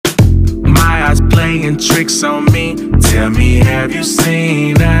playing tricks on me. Tell me, have you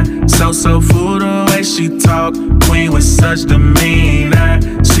seen that? So fool the way she talk, queen with such demeanor.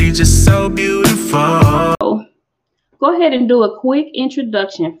 She just so beautiful. Go ahead and do a quick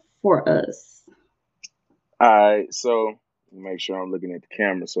introduction for us. All right, so make sure I'm looking at the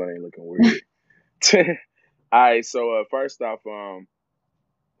camera so it ain't looking weird. All right, so first off,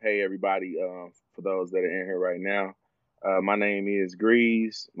 hey everybody, for those that are in here right now, my name is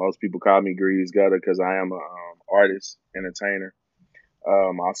Grease. Most people call me Grease Gutter because I am a artist, entertainer,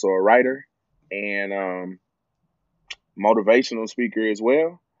 also a writer, and motivational speaker as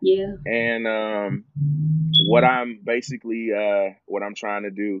well. Yeah. And what I'm basically, what I'm trying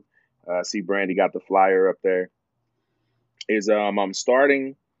to do, see Brandy got the flyer up there, is I'm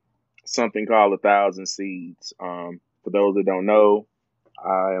starting something called 1,000 Seeds. For those that don't know,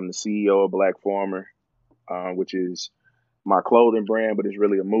 I am the CEO of Black Farmer, which is my clothing brand, but it's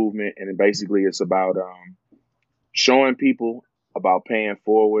really a movement. And basically it's about showing people about paying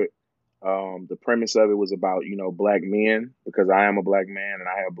forward. The premise of it was about, Black men, because I am a Black man and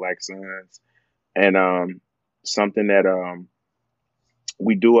I have Black sons. And something that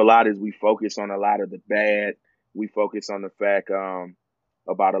we do a lot is we focus on a lot of the bad. We focus on the fact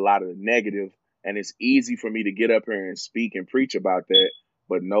about a lot of the negative. And it's easy for me to get up here and speak and preach about that,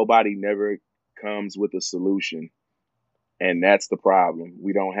 but nobody never comes with a solution. And that's the problem.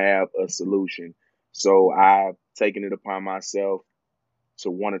 We don't have a solution. So I've taken it upon myself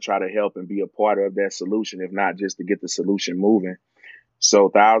to want to try to help and be a part of that solution, if not just to get the solution moving. So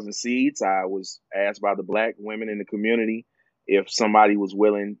 1,000 Seeds, I was asked by the Black women in the community if somebody was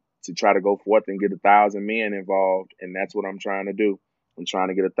willing to try to go forth and get 1,000 men involved. And that's what I'm trying to do. I'm trying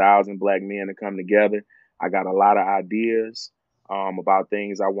to get 1,000 Black men to come together. I got a lot of ideas about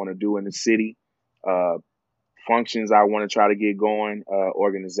things I want to do in the city, functions I want to try to get going,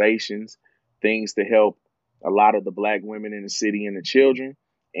 organizations, things to help a lot of the Black women in the city and the children.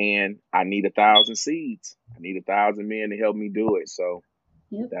 And I need 1,000 seeds. I need 1,000 men to help me do it. So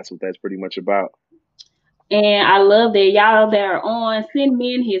that's what that's pretty much about. And I love that y'all that are on, send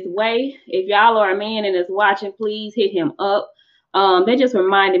men his way. If y'all are a man and is watching, please hit him up. They just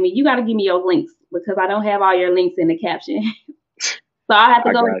reminded me, you got to give me your links because I don't have all your links in the caption. So I have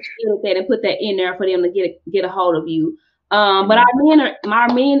to go with that and put that in there for them to get a hold of you. But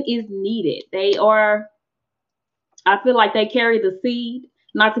our men is needed. They are, I feel like they carry the seed,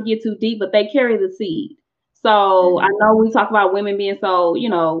 not to get too deep, but they carry the seed. So I know we talk about women being so,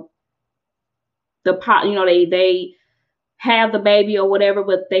 they have the baby or whatever,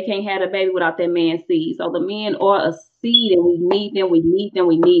 but they can't have the baby without that man's seed. So the men are a seed and we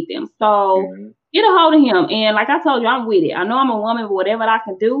need them. So get a hold of him. And like I told you, I'm with it. I know I'm a woman, but whatever I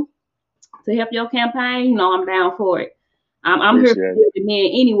can do to help your campaign, I'm down for it. I'm here for the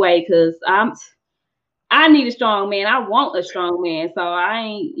men anyway, because I need a strong man. I want a strong man. So I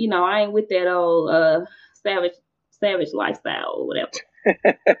ain't with that old savage lifestyle or whatever.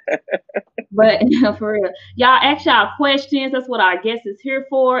 But for real, y'all ask y'all questions. That's what our guest is here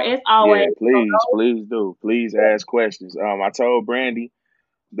for. As always, please do. Please ask questions. I told Brandy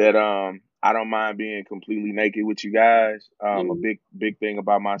that I don't mind being completely naked with you guys. A big thing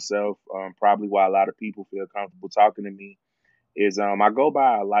about myself, probably why a lot of people feel comfortable talking to me, is I go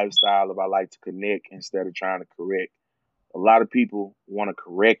by a lifestyle of I like to connect instead of trying to correct. A lot of people want to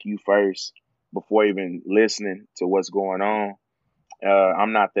correct you first before even listening to what's going on.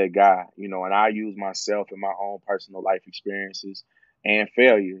 I'm not that guy, and I use myself and my own personal life experiences and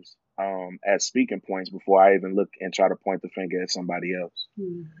failures as speaking points before I even look and try to point the finger at somebody else.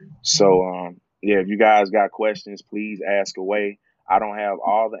 So, if you guys got questions, please ask away. I don't have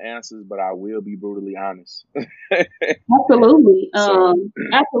all the answers, but I will be brutally honest. Absolutely.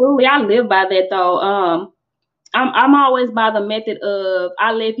 Absolutely. I live by that though. I'm always by the method of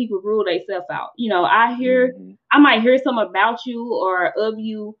I let people rule themselves out. I might hear something about you or of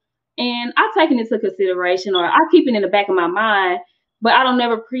you, and I take it into consideration or I keep it in the back of my mind, but I don't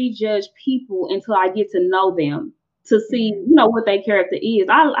never prejudge people until I get to know them to see, what their character is.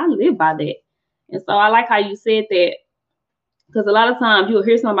 I live by that. And so I like how you said that, because a lot of times you'll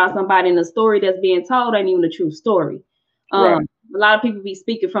hear something about somebody in the story that's being told ain't even the true story. Right. A lot of people be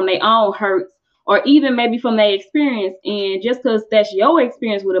speaking from their own hurts, or even maybe from their experience. And just because that's your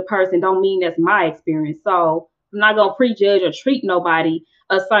experience with a person don't mean that's my experience. So I'm not going to prejudge or treat nobody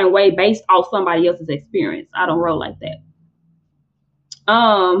a certain way based off somebody else's experience. I don't roll like that.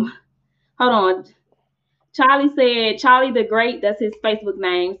 Hold on. Charlie the Great, that's his Facebook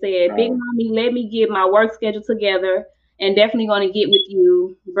name, said, Big Mommy, let me get my work schedule together and definitely going to get with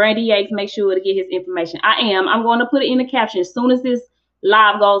you. Brandy Yates, make sure to get his information. I am. I'm going to put it in the caption. As soon as this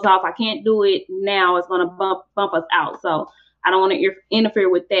live goes off, I can't do it now. It's gonna bump us out. So I don't want to interfere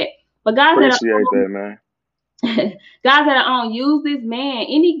with that. But guys, appreciate that, man. Guys that are on, use this, man.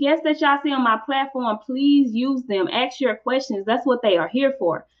 Any guests that y'all see on my platform, please use them. Ask your questions. That's what they are here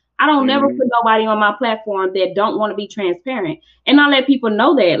for. I don't never put nobody on my platform that don't want to be transparent. And I let people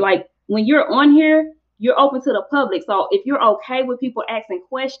know that. Like, when you're on here, you're open to the public. So if you're okay with people asking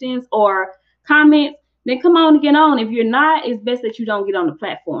questions or comments, then come on and get on. If you're not, it's best that you don't get on the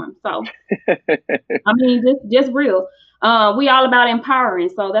platform. So I mean, just real. We all about empowering.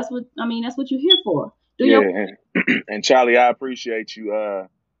 So that's what you're here for. And Charlie, I appreciate you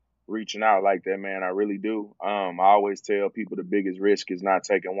reaching out like that, man. I really do. I always tell people the biggest risk is not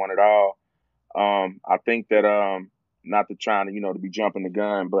taking one at all. I think that not to trying to, to be jumping the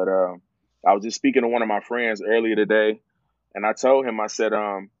gun, but I was just speaking to one of my friends earlier today, and I told him, I said,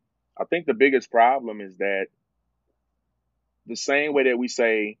 I think the biggest problem is that the same way that we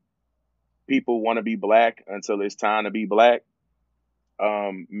say people want to be black until it's time to be black,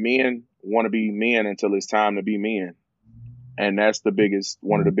 men want to be men until it's time to be men. And that's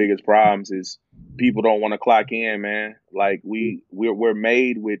one of the biggest problems is people don't want to clock in, man. Like we're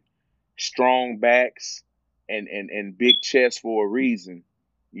made with strong backs and big chests for a reason.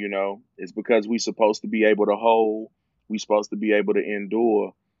 It's because we're supposed to be able to hold, we're supposed to be able to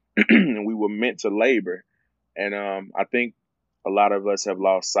endure, and we were meant to labor. And I think a lot of us have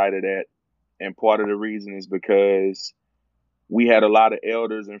lost sight of that. And part of the reason is because we had a lot of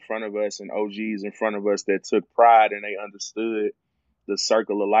elders in front of us and OGs in front of us that took pride and they understood the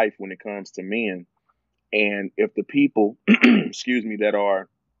circle of life when it comes to men. And if the people, excuse me, that are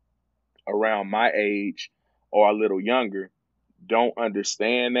around my age or a little younger don't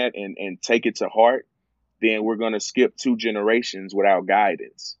understand that and take it to heart, then we're going to skip 2 generations without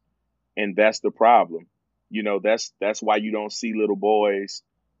guidance. And that's the problem. That's why you don't see little boys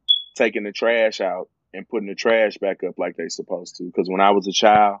taking the trash out and putting the trash back up like they're supposed to. Because when I was a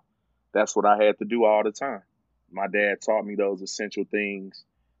child, that's what I had to do all the time. My dad taught me those essential things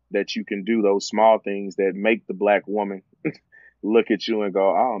that you can do, those small things that make the black woman look at you and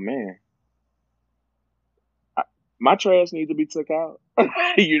go, oh, man, my trash needs to be took out.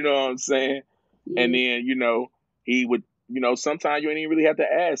 You know what I'm saying? Yeah. And then, he would, sometimes you ain't even really have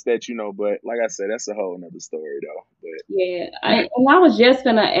to ask that, but like I said, that's a whole nother story though. But yeah. I was just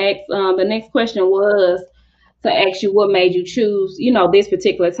going to ask, the next question was to ask you what made you choose, this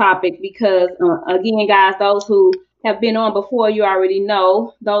particular topic, because again, guys, those who have been on before, you already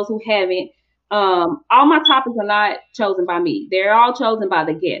know. Those who haven't, all my topics are not chosen by me. They're all chosen by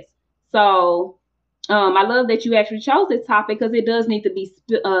the guests. So I love that you actually chose this topic because it does need to be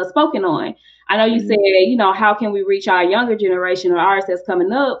spoken on. I know you said, how can we reach our younger generation or ours that's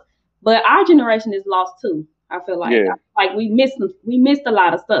coming up? But our generation is lost too. I feel like we missed a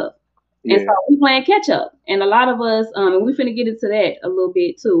lot of stuff. Yeah. And so we playing catch up. And a lot of us, and we finna get into that a little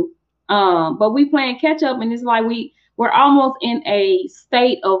bit too. But we playing catch up, and it's like we're almost in a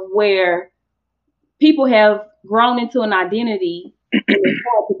state of where people have grown into an identity and it's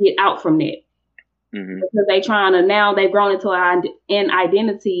hard to get out from that. Mm-hmm. Because they've grown into an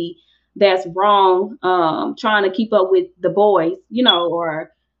identity that's wrong, trying to keep up with the boys,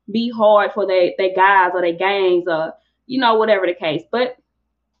 or be hard for their guys or their gangs or, whatever the case. But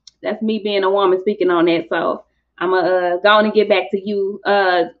that's me being a woman speaking on that. So I'm going to go on and get back to you.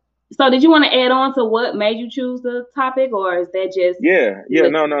 So did you want to add on to what made you choose the topic, or is that just... Yeah,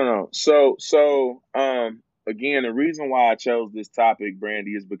 no. So again, the reason why I chose this topic,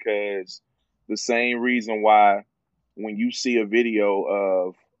 Brandy, is because the same reason why when you see a video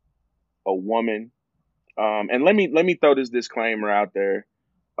of a woman, and let me throw this disclaimer out there.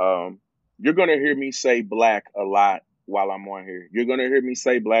 You're going to hear me say black a lot while I'm on here. You're going to hear me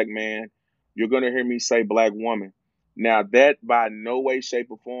say black man. You're going to hear me say black woman. Now, that by no way, shape,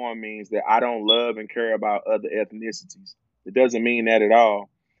 or form means that I don't love and care about other ethnicities. It doesn't mean that at all.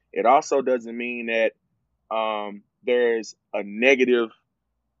 It also doesn't mean that there's a negative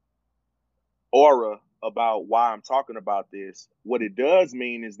aura about why I'm talking about this. What it does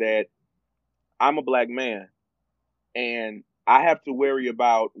mean is that I'm a black man, and I have to worry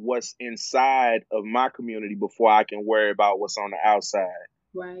about what's inside of my community before I can worry about what's on the outside.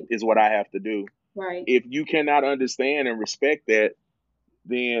 Right. Is what I have to do. Right. If you cannot understand and respect that,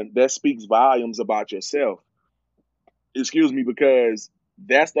 then that speaks volumes about yourself. Excuse me, because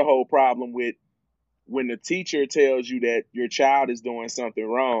that's the whole problem with when the teacher tells you that your child is doing something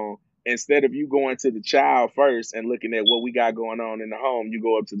wrong. Instead of you going to the child first and looking at what we got going on in the home, you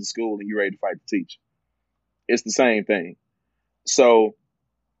go up to the school and you're ready to fight the teacher. It's the same thing. So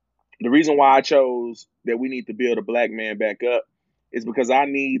the reason why I chose that we need to build a black man back up is because I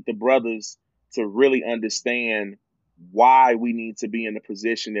need the brothers to really understand why we need to be in the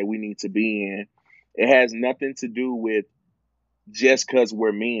position that we need to be in. It has nothing to do with just because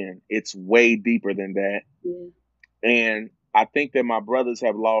we're men. It's way deeper than that. Yeah. And I think that my brothers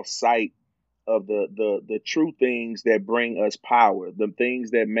have lost sight of the true things that bring us power, the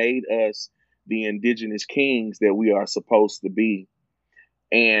things that made us the indigenous kings that we are supposed to be.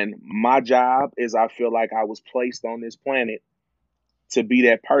 And my job is, I feel like I was placed on this planet to be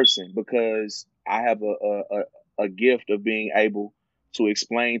that person because I have a gift of being able to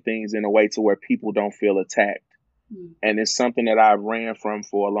explain things in a way to where people don't feel attacked. And it's something that I've ran from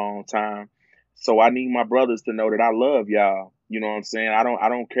for a long time. So I need my brothers to know that I love y'all. You know what I'm saying? I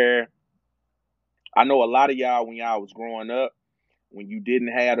don't care. I know a lot of y'all when y'all was growing up, when you didn't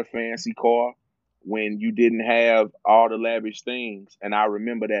have a fancy car, when you didn't have all the lavish things. And I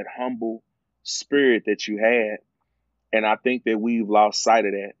remember that humble spirit that you had. And I think that we've lost sight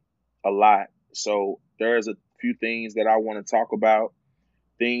of that a lot. So there's a few things that I want to talk about,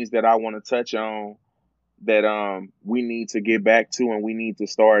 things that I want to touch on that we need to get back to and we need to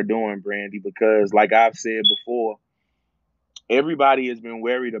start doing, Brandy, because like I've said before, everybody has been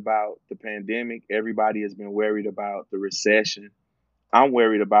worried about the pandemic. Everybody has been worried about the recession. I'm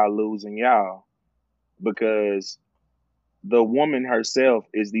worried about losing y'all because the woman herself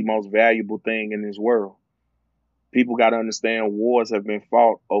is the most valuable thing in this world. People got to understand wars have been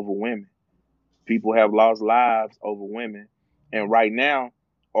fought over women. People have lost lives over women. And right now,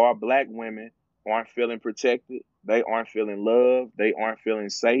 our black women aren't feeling protected. They aren't feeling loved. They aren't feeling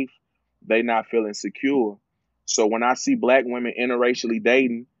safe. They not feeling secure. So when I see black women interracially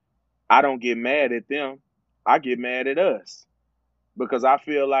dating, I don't get mad at them. I get mad at us because I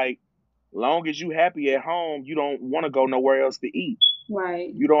feel like long as you happy at home, you don't want to go nowhere else to eat.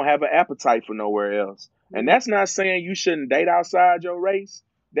 Right. You don't have an appetite for nowhere else. And that's not saying you shouldn't date outside your race.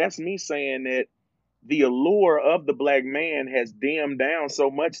 That's me saying that the allure of the black man has dimmed down so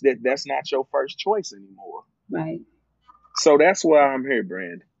much that that's not your first choice anymore. Right. So that's why I'm here,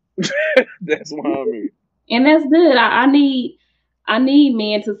 Brand. That's why I'm here. And that's good. I need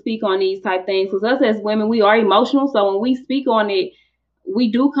men to speak on these type things because us as women, we are emotional. So when we speak on it,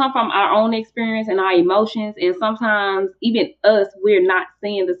 we do come from our own experience and our emotions. And sometimes even us, we're not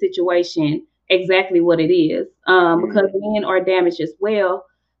seeing the situation exactly what it is because men are damaged as well.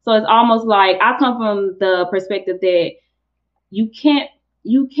 So it's almost like I come from the perspective that you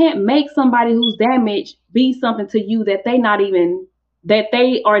can't make somebody who's damaged be something to you that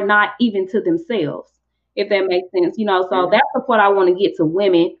they are not even to themselves, if that makes sense. So that's the part I want to get to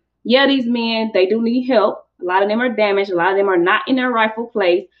women. Yeah, these men, they do need help. A lot of them are damaged. A lot of them are not in their rightful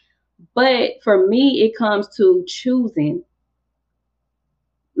place. But for me, it comes to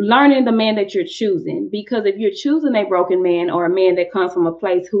learning the man that you're choosing. Because if you're choosing a broken man or a man that comes from a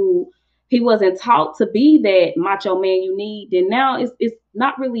place who he wasn't taught to be that macho man you need, then now it's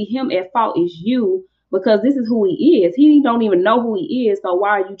not really him at fault, it's you, because this is who he is. He don't even know who he is. So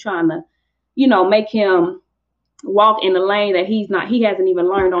why are you trying to, make him walk in the lane that he hasn't even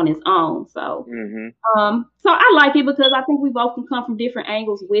learned on his own. So so I like it because I think we both can come from different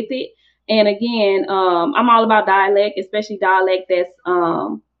angles with it. And again, I'm all about dialect, especially dialect that's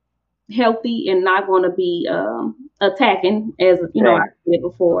healthy and not going to be attacking, as I said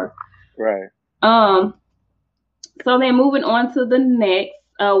before. Right. So then moving on to the next,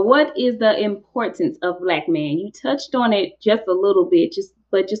 what is the importance of black man? You touched on it just a little bit,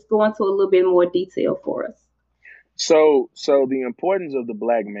 but just go into a little bit more detail for us. So the importance of the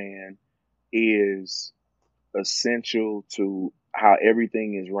black man is essential to how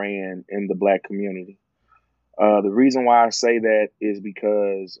everything is ran in the black community. The reason why I say that is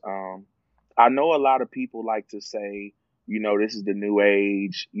because I know a lot of people like to say, this is the new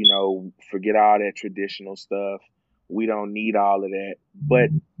age, forget all that traditional stuff. We don't need all of that. But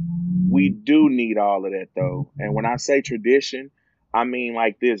we do need all of that, though. And when I say tradition, I mean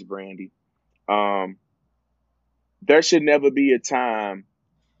like this, Brandy. There should never be a time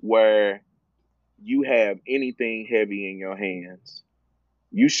where you have anything heavy in your hands.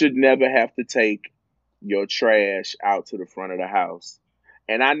 You should never have to take your trash out to the front of the house.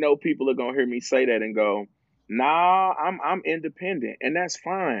 And I know people are gonna hear me say that and go, "Nah, I'm independent," and that's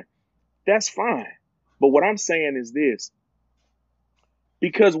fine. That's fine. But what I'm saying is this: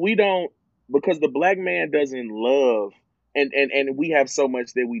 because the black man doesn't love, and we have so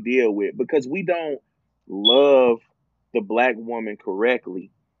much that we deal with because we don't love the black woman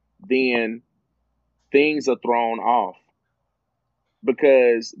correctly, then things are thrown off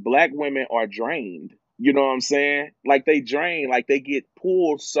because black women are drained. You know what I'm saying? Like they drain, like they get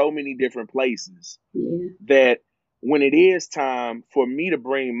pulled so many different places that when it is time for me to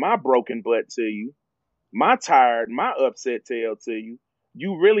bring my broken butt to you, my tired, my upset tail to you,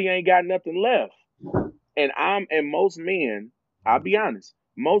 you really ain't got nothing left. And most men, I'll be honest,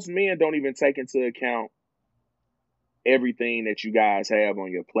 most men don't even take into account everything that you guys have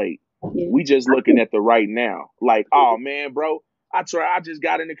on your plate. Yeah. We just looking at the right now. Like, oh man, bro, I just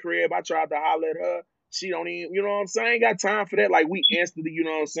got in the crib, I tried to holler at her. She don't even, you know what I'm saying? Ain't got time for that. Like, we instantly, you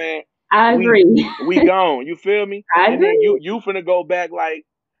know what I'm saying? I agree. We gone. You feel me? I and agree. then you finna go back like,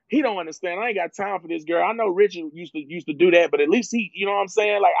 he don't understand. I ain't got time for this girl. I know Richard used to do that, but at least he, you know what I'm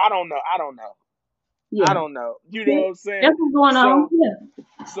saying? Like, I don't know. Yeah. I don't know. You know what I'm saying? That's what's going on.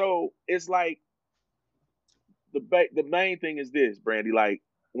 Yeah. So it's like the main thing is this, Brandy. Like,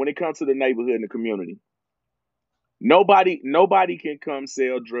 when it comes to the neighborhood and the community, nobody can come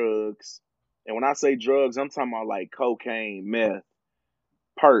sell drugs. And when I say drugs, I'm talking about like cocaine, meth,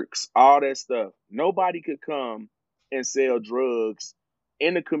 perks, all that stuff. Nobody could come and sell drugs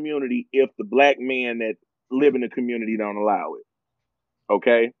in the community if the black men that live in the community don't allow it.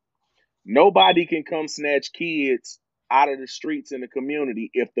 Okay? Nobody can come snatch kids out of the streets in the community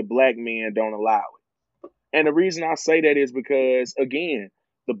if the black men don't allow it. And the reason I say that is because, again,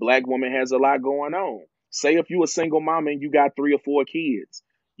 the black woman has a lot going on. Say if you a single mama and you got 3 or 4 kids,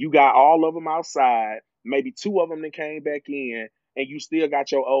 you got all of them outside, maybe 2 of them that came back in, and you still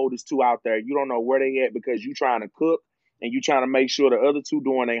got your oldest 2 out there. You don't know where they at because you trying to cook and you trying to make sure the other 2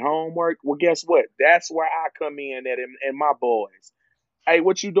 doing their homework. Well, guess what? That's where I come in at, and my boys. Hey,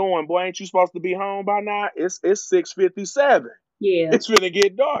 what you doing, boy? Ain't you supposed to be home by now? It's 6:57. Yeah. It's finna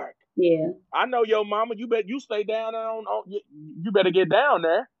get dark. Yeah. I know your mama. You stay down there you better get down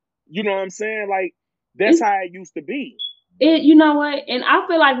there. You know what I'm saying? Like, that's how it used to be. You know what? And I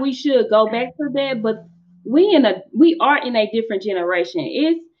feel like we should go back to that, but we are in a different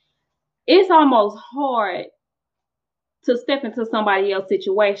generation. It's almost hard to step into somebody else's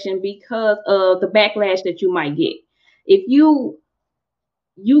situation because of the backlash that you might get. If you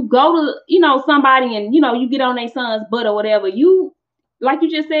go to, somebody and, you get on their son's butt or whatever, like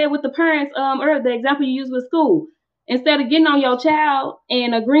you just said with the parents, or the example you used with school, instead of getting on your child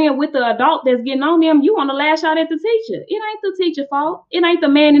and agreeing with the adult that's getting on them, you want to lash out at the teacher. It ain't the teacher's fault. It ain't the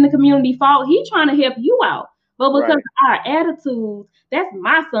man in the community fault. He trying to help you out. But because of our attitudes, that's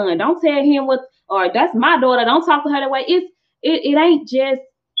my son. Don't tell him or that's my daughter. Don't talk to her that way. It ain't just,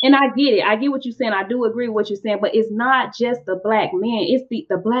 and I get it. I get what you're saying. I do agree with what you're saying, but it's not just the black men. It's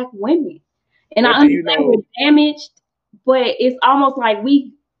the black women. And I understand we're damaged, but it's almost like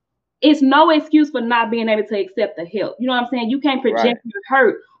it's no excuse for not being able to accept the help. You know what I'm saying? You can't project your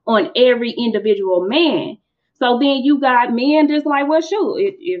hurt on every individual man. So then you got men just like, well, shoot,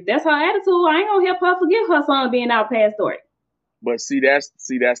 if that's her attitude, I ain't gonna help her forgive her son being out past story. But see, that's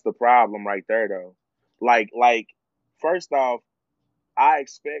the problem right there, though. Like, first off, I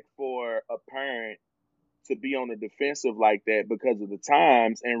expect for a parent to be on the defensive like that because of the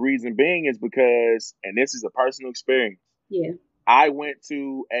times, and reason being is because, and this is a personal experience. Yeah. I went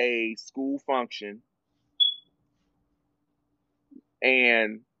to a school function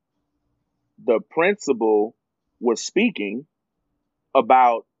and the principal was speaking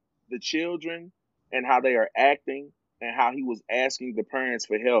about the children and how they are acting and how he was asking the parents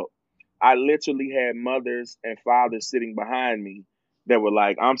for help. I literally had mothers and fathers sitting behind me that were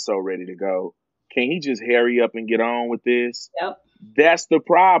like, I'm so ready to go. Can he just hurry up and get on with this? Yep. That's the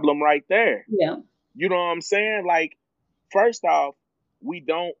problem right there. Yeah. You know what I'm saying? Like, first off, we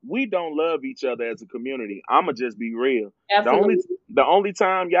don't love each other as a community. I'ma just be real. Absolutely. The only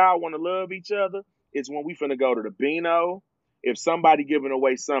time y'all want to love each other is when we finna go to the Beano. If somebody giving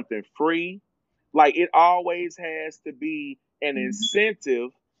away something free, like, it always has to be an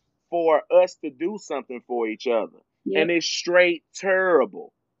incentive for us to do something for each other. Yep. And it's straight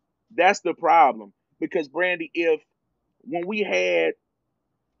terrible. That's the problem. Because, Brandy, if we had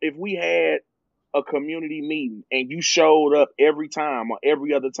a community meeting and you showed up every time or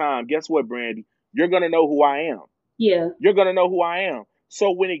every other time, guess what, Brandy? You're going to know who I am. Yeah. You're going to know who I am.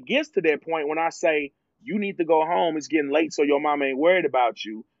 So when it gets to that point, when I say you need to go home, it's getting late so your mama ain't worried about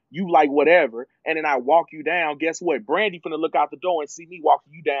you, you like whatever, and then I walk you down, guess what? Brandy finna look out the door and see me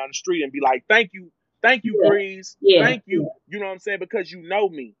walking you down the street and be like, thank you, Breeze. Yeah. Thank you. You know what I'm saying? Because you know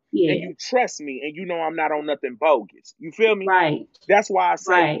me. Yeah. And you trust me and you know I'm not on nothing bogus. You feel me? Right. That's why I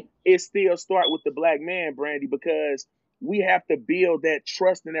say it still start with the black man, Brandy, because we have to build that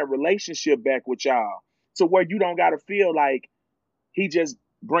trust and that relationship back with y'all to where you don't got to feel like he just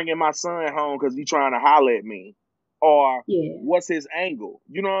bringing my son home because he trying to holler at me. Or what's his angle?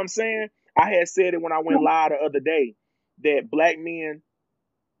 You know what I'm saying? I had said it when I went live the other day that black men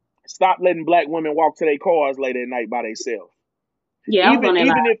Stop letting black women walk to their cars late at night by themselves. Yeah, I was on that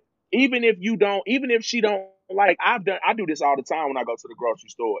line. Even if she don't like, I do this all the time when I go to the grocery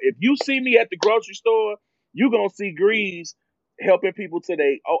store. If you see me at the grocery store, you gonna see Grease helping people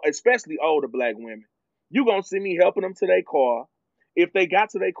especially older black women. You gonna see me helping them to their car. If they got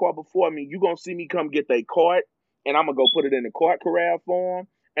to their car before me, you gonna see me come get their cart, and I'm gonna go put it in the cart corral for them.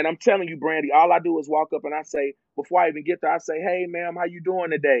 And I'm telling you, Brandy, all I do is walk up and I say, before I even get there, I say, "Hey, ma'am, how you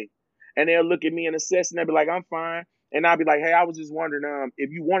doing today?" And they'll look at me and assess, and they'll be like, "I'm fine." And I'll be like, "Hey, I was just wondering, if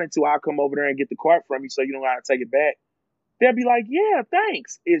you wanted to, I'll come over there and get the cart from you so you don't have to take it back." They'll be like, "Yeah,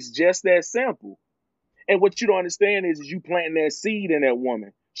 thanks." It's just that simple. And what you don't understand is you planting that seed in that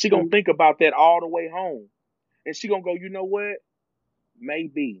woman. She gonna think about that all the way home. And she gonna go, you know what?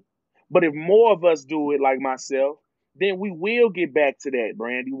 Maybe. But if more of us do it like myself, then we will get back to that,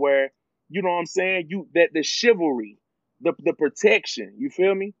 Brandy, where, you know what I'm saying? That the chivalry, the protection. You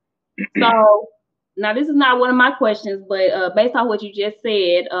feel me? So now this is not one of my questions, but based on what you just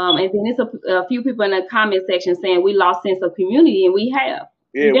said, and then it's a few people in the comment section saying we lost sense of community, and we have.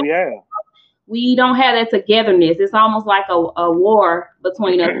 Yeah, we have. We don't have that togetherness. It's almost like a war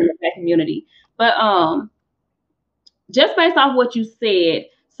between us and the black community. But just based off what you said,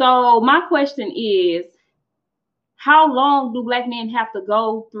 so my question is, how long do black men have to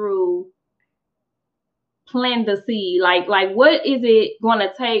go through plant the seed? Like what is it going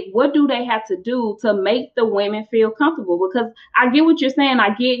to take? What do they have to do to make the women feel comfortable? Because I get what you're saying. I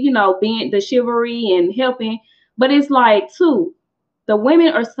get, being the chivalry and helping, but it's like, too, the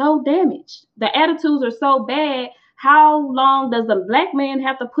women are so damaged. The attitudes are so bad. How long does the black man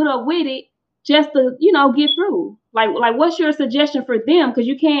have to put up with it just to, get through? Like what's your suggestion for them? Because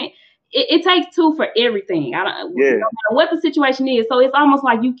you can't, it takes two for everything. No matter what the situation is. So it's almost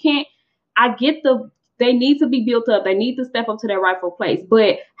like you can't, I get they need to be built up. They need to step up to their rightful place.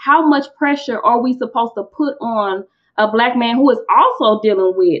 But how much pressure are we supposed to put on a black man who is also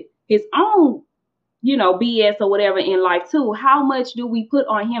dealing with his own, BS or whatever in life too? How much do we put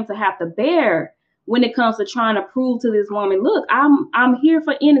on him to have to bear when it comes to trying to prove to this woman, look, I'm here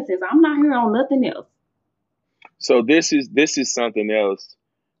for innocence. I'm not here on nothing else. So this is something else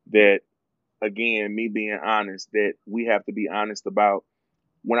that, again, me being honest, that we have to be honest about.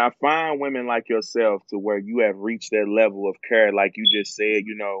 When I find women like yourself to where you have reached that level of care, like you just said,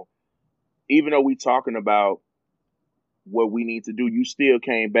 even though we talking about what we need to do, you still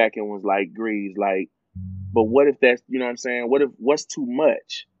came back and was like, Grease, like, but what if that's, you know what I'm saying? What's too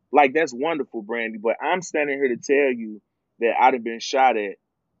much? Like, that's wonderful, Brandy, but I'm standing here to tell you that I done been shot at,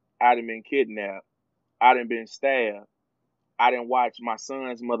 I done been kidnapped, I done been stabbed, I done watched my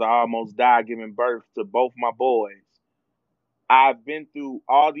son's mother almost die giving birth to both my boys. I've been through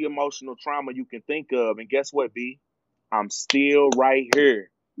all the emotional trauma you can think of, and guess what, B? I'm still right here.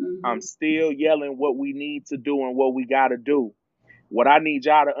 Mm-hmm. I'm still yelling what we need to do and what we got to do. What I need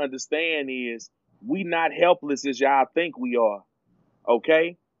y'all to understand is we not helpless as y'all think we are,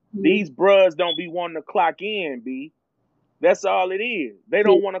 okay? Mm-hmm. These bruhs don't be wanting to clock in, B. That's all it is. They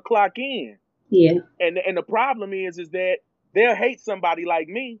don't want to clock in. Yeah. And the problem is that they'll hate somebody like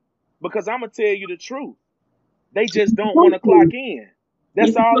me because I'm going to tell you the truth. They just don't want to clock in.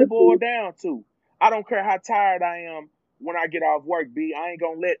 That's all it boils down to. I don't care how tired I am when I get off work, B. I ain't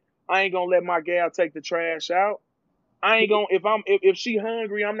gonna let my gal take the trash out. I ain't gonna, if she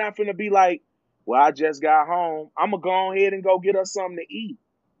hungry, I'm not finna be like, well, I just got home. I'm gonna go ahead and go get her something to eat.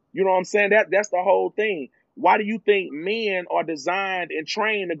 You know what I'm saying? That's the whole thing. Why do you think men are designed and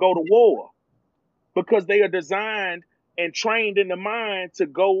trained to go to war? Because they are designed and trained in the mind to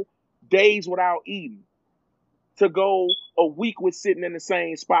go days without eating, to go a week with sitting in the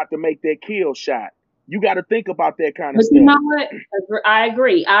same spot to make that kill shot. You got to think about that kind of stuff. You know what? I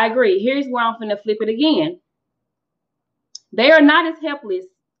agree. Here's where I'm finna flip it again. They are not as helpless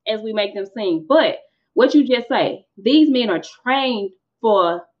as we make them seem. But what you just say, these men are trained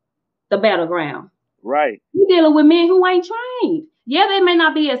for the battleground. Right. You're dealing with men who ain't trained. Yeah, they may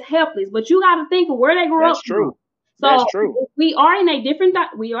not be as helpless, but you got to think of where they grew up. That's true. So that's true. We are in a different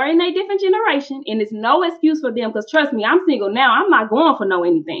generation, and it's no excuse for them. Because trust me, I'm single now. I'm not going for no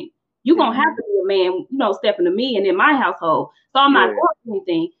anything. You're gonna have to be a man, stepping to me and in my household. So I'm not going for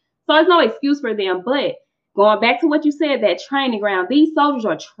anything. So it's no excuse for them. But going back to what you said, that training ground, these soldiers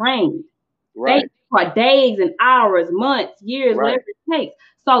are trained. Right. They for days and hours, months, years, whatever it takes.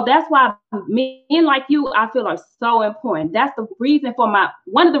 So that's why men like you, I feel, are so important. That's the reason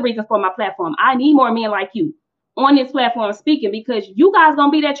one of the reasons for my platform. I need more men like you on this platform speaking, because you guys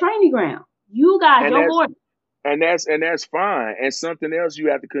gonna be that training ground. You guys, your voice. And that's fine. And something else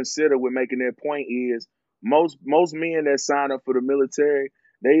you have to consider with making that point is most men that sign up for the military,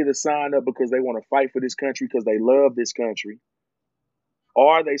 They either sign up because they want to fight for this country because they love this country,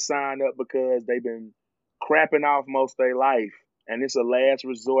 or they sign up because they've been crapping off most of their life, and it's a last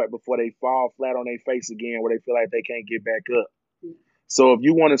resort before they fall flat on their face again where they feel like they can't get back up. So if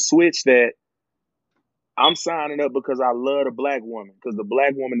you want to switch that, I'm signing up because I love the black woman, because the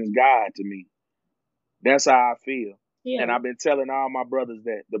black woman is God to me. That's how I feel. Yeah. And I've been telling all my brothers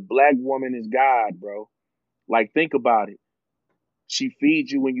that the black woman is God, bro. Like, think about it. She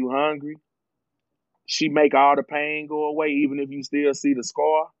feeds you when you hungry. She make all the pain go away, even if you still see the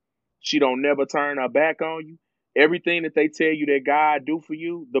scar. She don't never turn her back on you. Everything that they tell you that God do for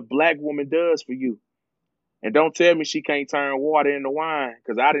you, the black woman does for you. And don't tell me she can't turn water into wine,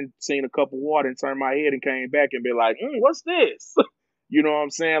 because I done seen a cup of water and turn my head and came back and be like, what's this? You know what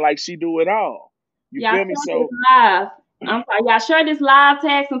I'm saying? Like, she do it all. You feel me? So live. I'm sorry, y'all share this live,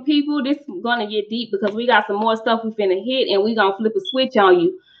 tag some people. This is gonna get deep because we got some more stuff we finna hit and we gonna flip a switch on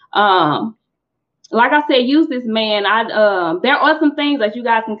you. Like I said, use this man. There are some things that you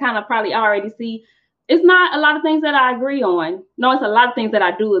guys can kind of probably already see. It's not a lot of things that I agree on. No, it's a lot of things that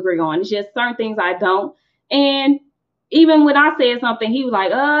I do agree on. It's just certain things I don't. And even when I said something, he was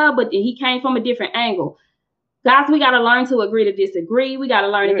like, but he came from a different angle. Guys, we got to learn to agree to disagree. We got to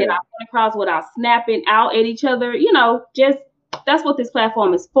learn to get our point across without snapping out at each other. You know, just that's what this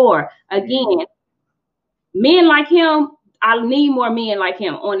platform is for. Again, men like him, I need more men like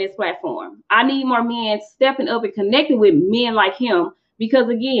him on this platform. I need more men stepping up and connecting with men like him because,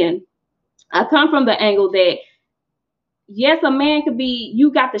 again, I come from the angle that, yes, a man could be,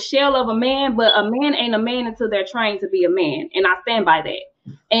 you got the shell of a man, but a man ain't a man until they're trained to be a man. And I stand by that.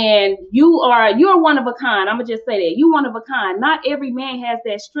 And you're one of a kind. I'm gonna just say that you're one of a kind. Not every man has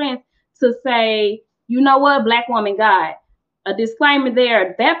that strength to say, you know what, black woman, God. A disclaimer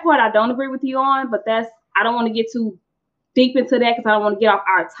there. That part I don't agree with you on, but I don't want to get too deep into that because I don't want to get off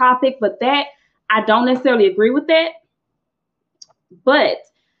our topic. But that I don't necessarily agree with that. But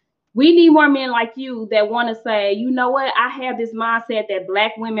we need more men like you that want to say, you know what, I have this mindset that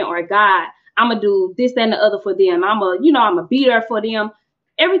black women are God. I'm gonna do this, that, and the other for them. I'm a be there for them.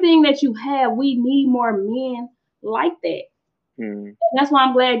 Everything that you have, we need more men like that. And that's why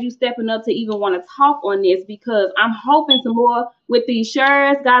I'm glad you stepping up to even want to talk on this, because I'm hoping some more with these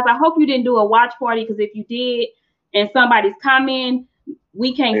shirts. Guys, I hope you didn't do a watch party, because if you did and somebody's comment,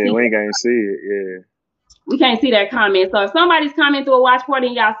 we can't see it. We ain't gonna see it, yeah. We can't see their comments. So if somebody's commenting to a watch party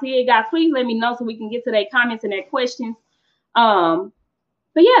and y'all see it, guys, please let me know so we can get to their comments and their questions.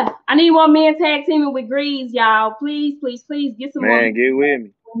 But yeah, I need more men tag teaming with Greaves, y'all. Please, please, please get some more. Man, get with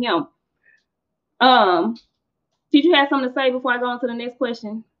me. Him. Did you have something to say before I go on to the next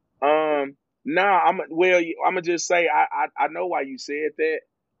question? No, I'm gonna just say I know why you said that.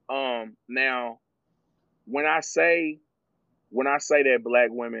 Now, when I say that black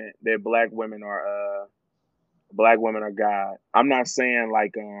women are God, I'm not saying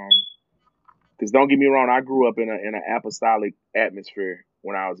like because don't get me wrong, I grew up in an apostolic atmosphere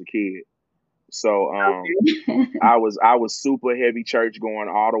when I was a kid. So I was super heavy church going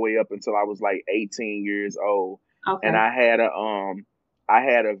all the way up until I was like 18 years old. Okay. And I had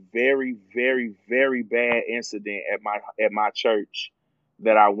a very, very, very bad incident at my church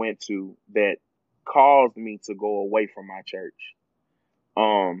that I went to that caused me to go away from my church.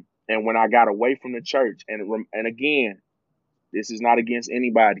 And when I got away from the church, and again, this is not against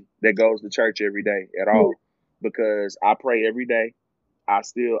anybody that goes to church every day at all, because I pray every day. I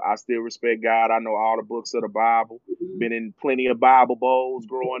still respect God. I know all the books of the Bible. Been in plenty of Bible bowls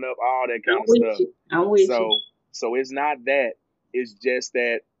growing up, all that kind of stuff. I'm with you. So it's not that. It's just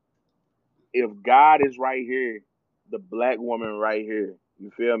that if God is right here, the black woman right here,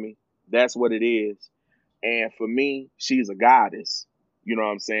 you feel me? That's what it is. And for me, she's a goddess. You know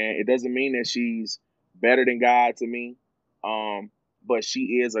what I'm saying? It doesn't mean that she's better than God to me, but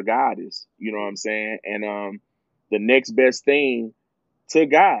she is a goddess. You know what I'm saying? And the next best thing to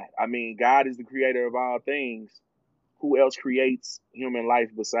God. I mean, God is the creator of all things. Who else creates human life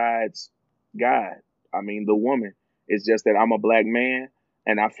besides God? I mean, the woman. It's just that I'm a black man,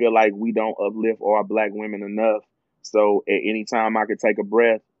 and I feel like we don't uplift our black women enough. So at any time I could take a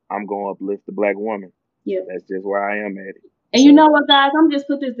breath, I'm going to uplift the black woman. Yeah. That's just where I am at it. And you know what, guys? I'm just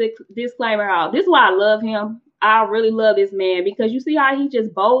put this disclaimer out. This is why I love him. I really love this man, because you see how he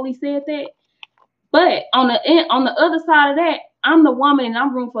just boldly said that. But on the other side of that, I'm the woman and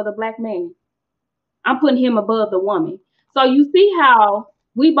I'm rooting for the black man. I'm putting him above the woman. So you see how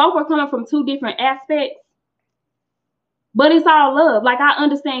we both are coming from two different aspects, but it's all love. Like, I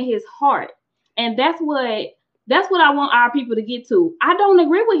understand his heart. And that's That's what I want our people to get to. I don't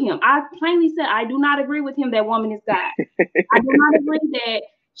agree with him. I plainly said I do not agree with him that woman is God. I do not agree that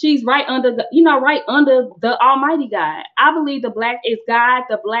she's right under the Almighty God. I believe the black is God,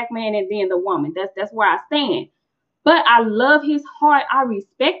 the black man, and then the woman. That's where I stand. But I love his heart. I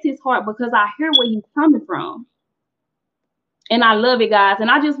respect his heart because I hear where he's coming from. And I love it, guys. And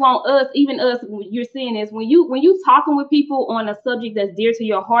I just want us, even us, you're seeing this, when you talking with people on a subject that's dear to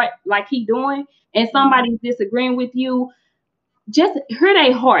your heart, like he doing, and somebody's disagreeing with you, just hear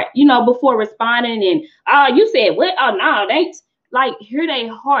their heart, before responding. And you said what? Oh no, they ain't. Like, hear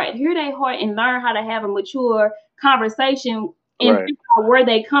their heart, and learn how to have a mature conversation and figure out where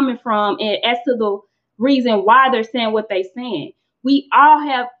they coming from and as to the reason why they're saying what they're saying. We all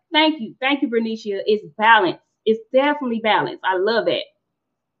have. Thank you, Bernicia. It's balance. It's definitely balance. I love it.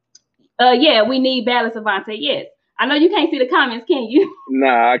 Yeah, we need balance, Avante. Yes. I know you can't see the comments, can you?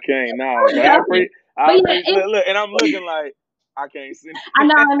 Nah, I can't. No. Look, and I'm looking like I can't see.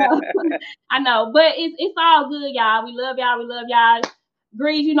 I know. But it's all good, y'all. We love y'all.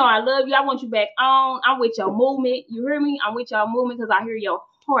 Grease, I love you. I want you back on. I'm with your movement. You hear me? I'm with your movement because I hear your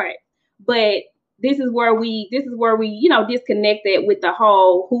heart. But this is where we disconnected with the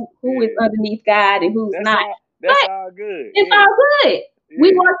whole who is underneath God and who's not. That's all good. It's all good. Yeah.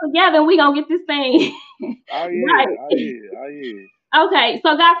 We work together and we gonna get this thing. Oh yeah. Right. Oh yeah. Okay,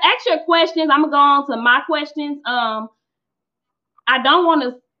 so guys, ask your questions. I'm gonna go on to my questions. I'm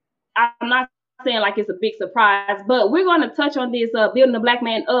not saying like it's a big surprise, but we're gonna touch on this building the black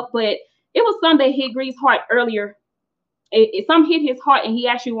man up. But it was something that hit Grease's heart earlier. Something hit his heart and he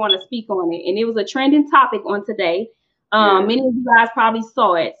actually wanted to speak on it. And it was a trending topic on today. Many of you guys probably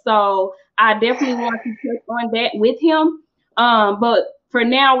saw it. So I definitely want to touch on that with him. But for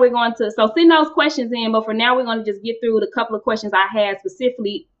now, we're going to, send those questions in. But for now, we're going to just get through the couple of questions I had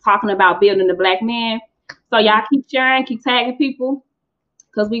specifically talking about building the black man. So y'all keep sharing, keep tagging people,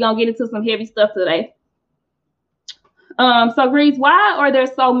 because we're going to get into some heavy stuff today. So Grease, why are there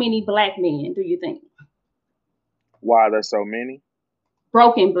so many black men, do you think? Why are there so many?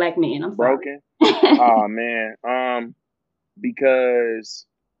 Broken black men. I'm broken. Oh man. Because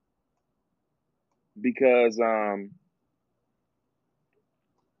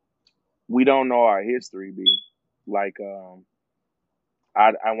we don't know our history, B. Like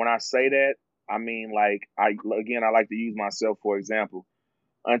I when I say that, I mean like I like to use myself for example.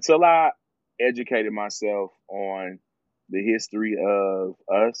 Until I educated myself on the history of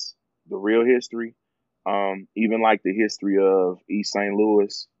us, the real history, even like the history of East St.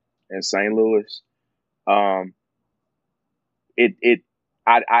 Louis and St. Louis, I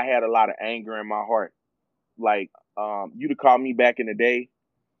had a lot of anger in my heart. Like, you'd have called me back in the day,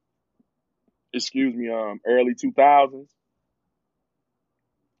 early 2000s.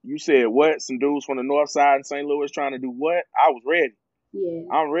 You said what? Some dudes from the north side in St. Louis trying to do what? I was ready. Yeah.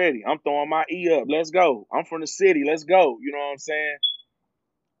 I'm ready. I'm throwing my E up. Let's go. I'm from the city. Let's go. You know what I'm saying?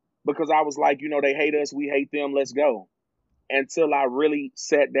 Because I was like, they hate us. We hate them. Let's go. Until I really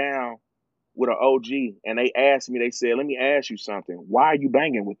sat down with an OG and they asked me, they said, let me ask you something. Why are you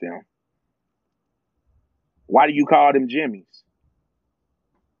banging with them? Why do you call them Jimmys?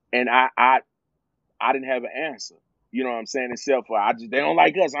 And I didn't have an answer. You know what I'm saying? Except for they don't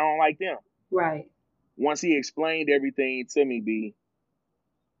like us. I don't like them. Right. Once he explained everything to me, B,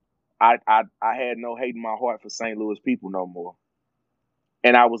 I had no hate in my heart for St. Louis people no more.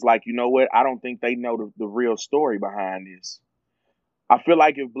 And I was like, you know what? I don't think they know the real story behind this. I feel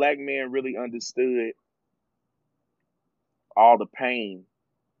like if black men really understood all the pain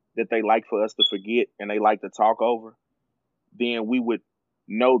that they like for us to forget and they like to talk over, then we would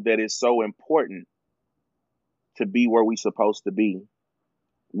know that it's so important to be where we're supposed to be.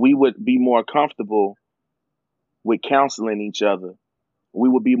 We would be more comfortable with counseling each other. We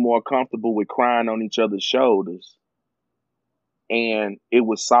would be more comfortable with crying on each other's shoulders. And it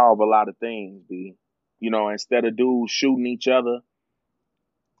would solve a lot of things, B. Instead of dudes shooting each other,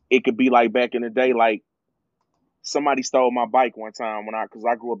 it could be like back in the day, like somebody stole my bike one time because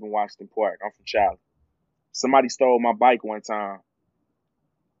I grew up in Washington Park. I'm from Charlotte. Somebody stole my bike one time.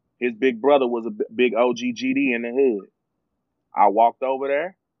 His big brother was a big OG GD in the hood. I walked over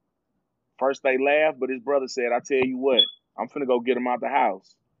there. First they laughed, but his brother said, I tell you what, I'm finna go get him out the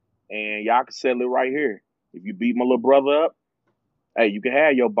house. And y'all can settle it right here. If you beat my little brother up, hey, you can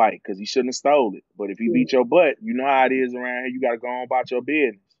have your bike because he shouldn't have stole it. But if he beat your butt, you know how it is around here. You got to go on about your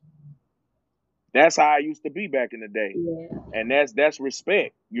business. That's how I used to be back in the day. Yeah. And that's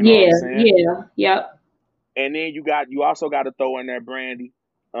respect. You know what I'm saying? Yeah. Yep. And then you also got to throw in there, Brandy,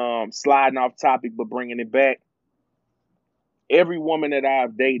 sliding off topic, but bringing it back. Every woman that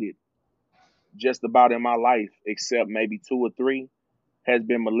I've dated just about in my life, except maybe 2 or 3, has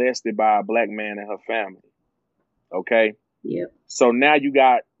been molested by a black man and her family. Okay. Yep. So now you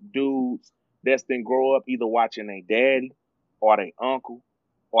got dudes that's been grow up either watching their daddy or their uncle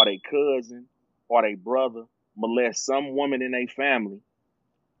or their cousin or their brother molest some woman in their family.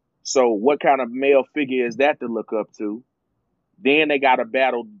 So what kind of male figure is that to look up to? Then they got to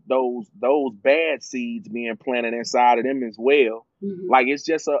battle those bad seeds being planted inside of them as well. Mm-hmm. Like it's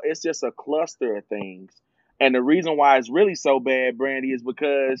just a cluster of things. And the reason why it's really so bad, Brandy, is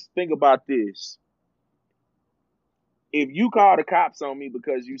because think about this. If you call the cops on me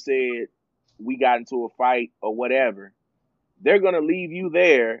because you said we got into a fight or whatever, they're going to leave you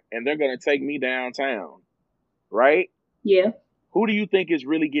there and they're going to take me downtown. Right? Yeah. Who do you think is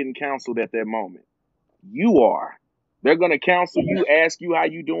really getting counseled at that moment? You are. They're going to counsel you, ask you how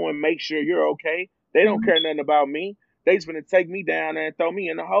you doing, make sure you're okay. They don't care nothing about me. They just going to take me down there and throw me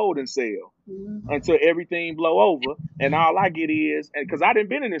in the holding cell until everything blow over. And all I get is, and because I didn't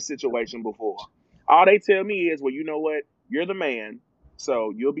been in this situation before, all they tell me is, well, you know what? You're the man,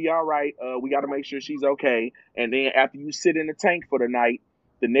 so you'll be all right. We got to make sure she's okay. And then after you sit in the tank for the night,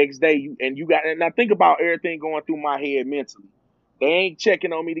 the next day now think about everything going through my head mentally. They ain't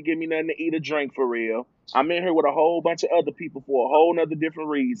checking on me to give me nothing to eat or drink for real. I'm in here with a whole bunch of other people for a whole nother different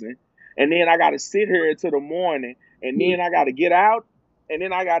reason. And then I got to sit here until the morning. And then I got to get out. And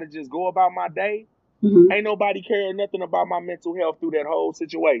then I got to just go about my day. Mm-hmm. Ain't nobody caring nothing about my mental health through that whole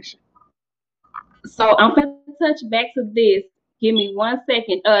situation. So I'm going to touch back to this. Give me 1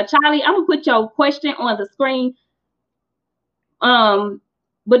 second. Charlie, I'm going to put your question on the screen.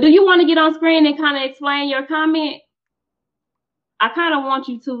 But do you want to get on screen and kind of explain your comment? I kind of want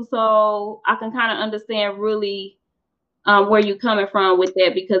you to, so I can kind of understand really where you're coming from with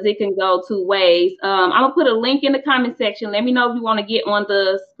that, because it can go 2 ways. I'm going to put a link in the comment section. Let me know if you want to get on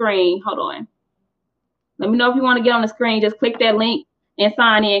the screen. Hold on. Let me know if you want to get on the screen. Just click that link and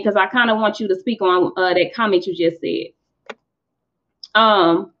sign in, because I kind of want you to speak on that comment you just said.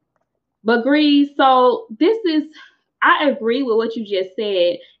 But Grease, so I agree with what you just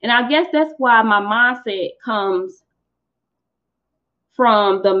said. And I guess that's why my mindset comes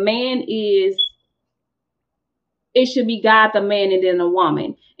from the man is, it should be God, the man, and then the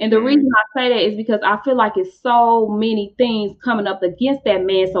woman. And the reason I say that is because I feel like it's so many things coming up against that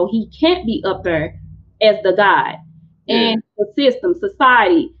man, so he can't be up there as the God. And the system,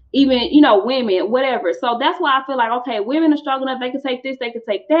 society, even, women, whatever. So that's why I feel like, okay, women are strong enough, they can take this, they can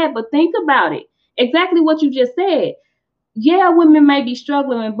take that, but think about it. Exactly what you just said. Yeah, women may be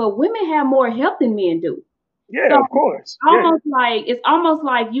struggling, but women have more help than men do. Yeah, so of course. It's almost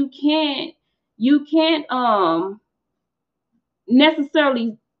like you can't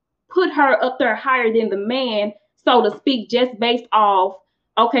necessarily put her up there higher than the man, so to speak, just based off,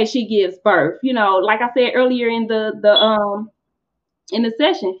 okay, she gives birth. Like I said earlier in the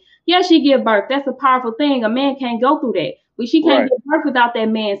session, yeah, she gives birth. That's a powerful thing. A man can't go through that. But she can't give birth without that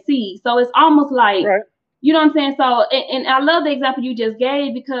man's seed. So it's almost like, you know what I'm saying? So, and I love the example you just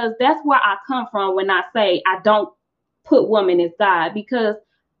gave, because that's where I come from when I say I don't put women as God, because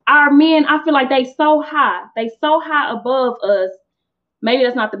our men, I feel like they so high above us. Maybe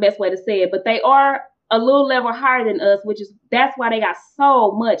that's not the best way to say it, but they are a little level higher than us, that's why they got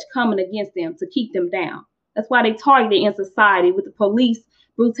so much coming against them to keep them down. That's why they targeted in society with the police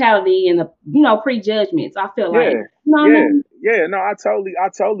brutality and the prejudgments. I feel like, No, I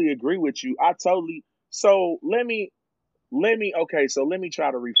totally agree with you. So let me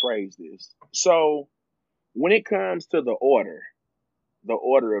try to rephrase this. So when it comes to the order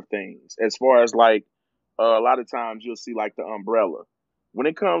of things, as far as like a lot of times you'll see like the umbrella. When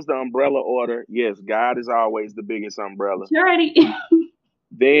it comes to umbrella order, yes, God is always the biggest umbrella. Surety.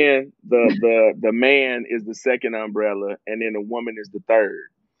 Then the man is the second umbrella, and then the woman is the third.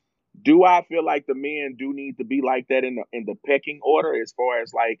 Do I feel like the men do need to be like that in the pecking order, as far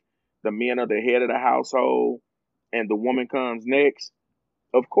as like the men are the head of the household and the woman comes next?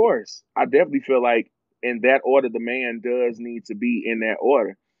 Of course. I definitely feel like in that order, the man does need to be in that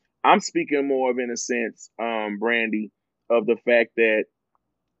order. I'm speaking more of in a sense, Brandy, of the fact that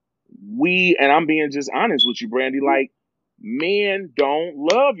and I'm being just honest with you, Brandy, like men don't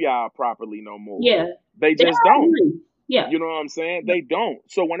love y'all properly no more. Yeah. They just don't. Yeah. You know what I'm saying? They don't.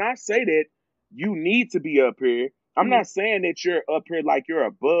 So when I say that you need to be up here, I'm not saying that you're up here like you're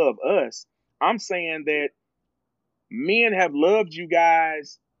above us. I'm saying that men have loved you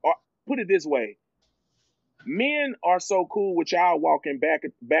guys, or put it this way. Men are so cool with y'all walking back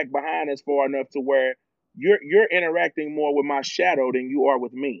behind us far enough to where you're interacting more with my shadow than you are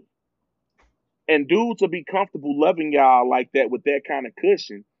with me. And dudes will be comfortable loving y'all like that with that kind of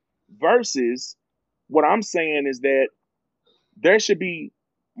cushion. Versus what I'm saying is that there should be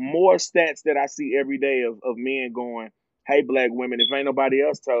more stats that I see every day of men going, hey, black women, if ain't nobody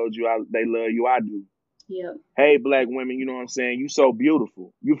else told you they love you, I do. Yeah. Hey, black women, you know what I'm saying? You so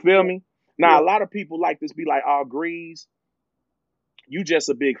beautiful. You feel me? Now, a lot of people like this be like, oh, Grease, you just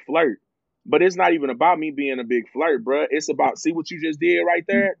a big flirt. But it's not even about me being a big flirt, bruh. It's about, see what you just did right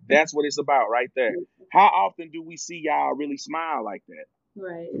there? That's what it's about right there. How often do we see y'all really smile like that?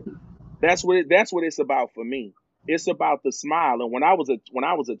 Right. That's what it's about for me. It's about the smile. And when I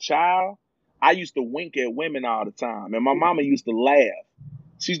was a child, I used to wink at women all the time. And my mama used to laugh.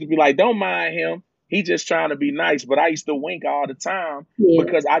 She used to be like, don't mind him. He just trying to be nice. But I used to wink all the time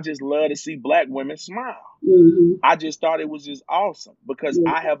because I just love to see black women smile. Mm-hmm. I just thought it was just awesome because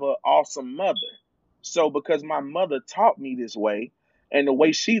I have an awesome mother. So because my mother taught me this way, and the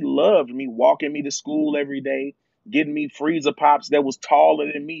way she loved me, walking me to school every day, getting me freezer pops that was taller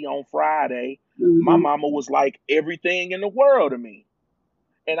than me on Friday, my mama was like everything in the world to me.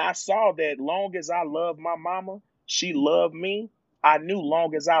 And I saw that long as I loved my mama, she loved me. I knew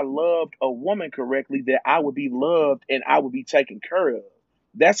long as I loved a woman correctly that I would be loved and I would be taken care of.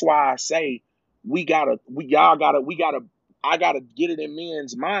 That's why I say I gotta get it in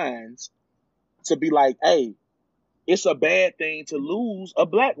men's minds to be like, hey, it's a bad thing to lose a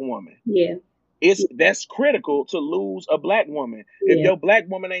black woman. Yeah. That's critical to lose a black woman. If your black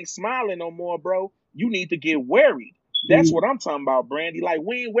woman ain't smiling no more, bro, you need to get worried. That's what I'm talking about, Brandy. Like,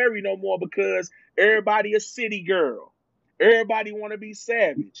 we ain't worried no more because everybody a city girl. Everybody want to be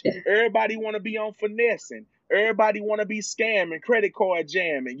savage. Everybody want to be on finessing. Everybody want to be scamming, credit card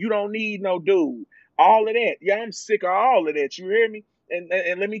jamming. You don't need no dude. All of that. Yeah, I'm sick of all of that. You hear me?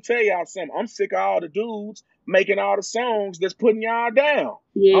 And let me tell y'all something. I'm sick of all the dudes making all the songs that's putting y'all down.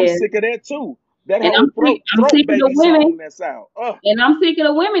 Yeah. I'm sick of that too. That whole throat baby song that's out. And I'm sick of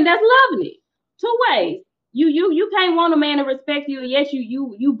the women that's loving it. Two ways. You can't want a man to respect you, yet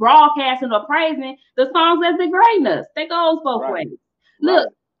you broadcasting or praising the songs that's degrading us. That goes both ways. Look,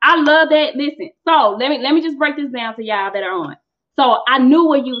 I love that. Listen, so let me just break this down to y'all that are on. So I knew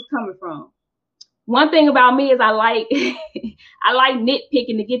where you was coming from. One thing about me is I like I like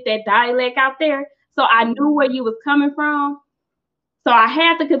nitpicking to get that dialect out there. So I knew where you was coming from. So I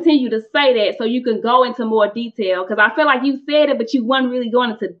have to continue to say that so you can go into more detail, because I feel like you said it, but you weren't really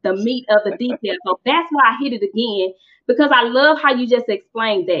going into the meat of the detail. So that's why I hit it again, because I love how you just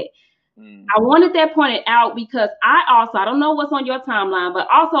explained that. I wanted that pointed out because I don't know what's on your timeline, but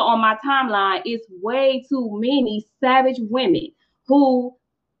also on my timeline is way too many savage women who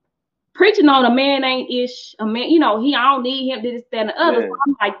preaching on a man ain't ish, a man, I don't need him, this, that, and the other. So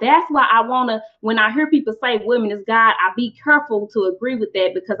I'm like, that's why I wanna, when I hear people say women is God, I be careful to agree with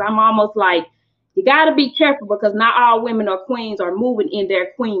that, because I'm almost like, you gotta be careful because not all women or queens are moving in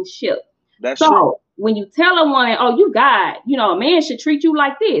their queenship. That's true. When you tell a woman, oh, you God, a man should treat you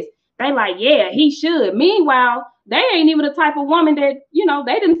like this, they like, yeah, he should. Meanwhile, they ain't even the type of woman that,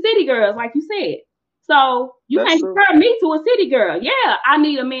 they them city girls, like you said. So you can't compare me to a city girl. Yeah, I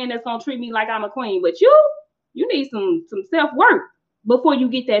need a man that's gonna treat me like I'm a queen, but you need some self-work before you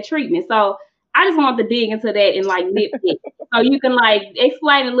get that treatment. So I just want to dig into that and like nitpick, so you can like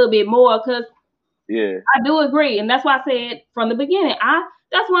explain a little bit more, because I do agree, and that's why I said from the beginning,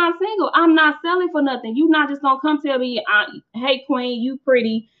 that's why I'm single. I'm not selling for nothing. You not just gonna come tell me, hey queen, you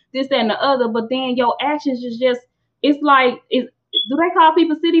pretty, this, that, and the other, but then your actions is just, it's like, do they call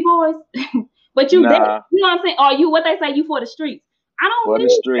people city boys? But you, you know what I'm saying? Or what they say, you for the streets. I don't need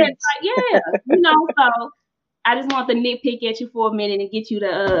that. So I just want to nitpick at you for a minute and get you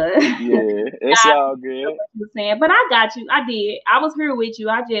to it's all good. What you're saying. But I got you. I did. I was here with you.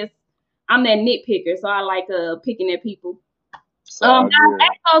 I'm that nitpicker, so I like picking at people. Guys,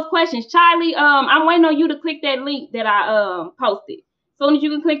 ask those questions. Charlie, I'm waiting on you to click that link that I posted. As soon as you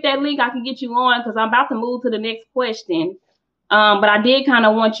can click that link, I can get you on, because I'm about to move to the next question. But I did kind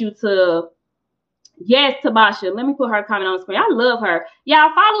of want you to. Yes, Tabasha. Let me put her comment on the screen. I love her.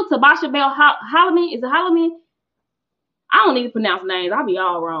 Y'all follow Tabasha Bell Holloman. Is it Holloman? I don't need to pronounce names. I'll be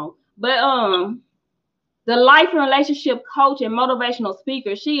all wrong. But the life and relationship coach and motivational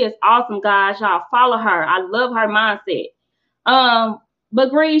speaker. She is awesome, guys. Y'all follow her. I love her mindset. But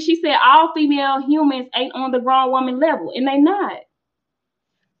Green, she said all female humans ain't on the grown woman level, and they not.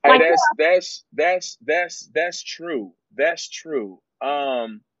 Hey, that's true. That's true.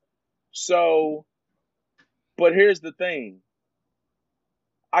 So. But here's the thing.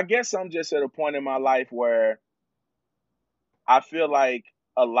 I guess I'm just at a point in my life where I feel like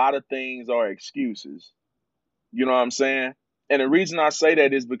a lot of things are excuses. You know what I'm saying? And the reason I say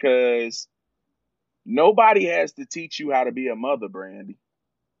that is because nobody has to teach you how to be a mother, Brandy.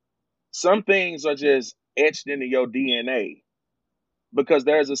 Some things are just etched into your DNA because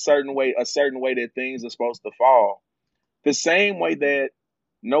there's a certain way that things are supposed to fall. The same way that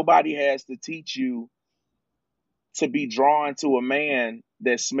nobody has to teach you to be drawn to a man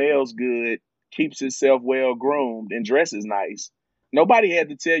that smells good, keeps himself well groomed, and dresses nice. Nobody had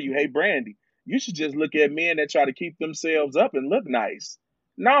to tell you, hey, Brandy, you should just look at men that try to keep themselves up and look nice.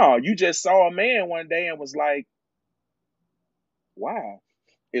 No, you just saw a man one day and was like, wow,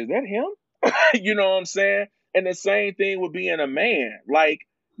 is that him? You know what I'm saying? And the same thing with being a man. Like,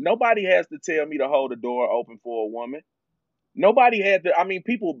 nobody has to tell me to hold the door open for a woman. Nobody had to, I mean,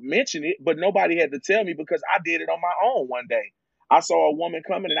 people mention it, but nobody had to tell me because I did it on my own one day. I saw a woman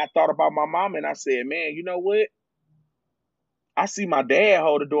coming and I thought about my mama and I said, man, you know what? I see my dad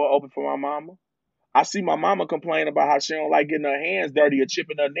hold the door open for my mama. I see my mama complain about how she don't like getting her hands dirty or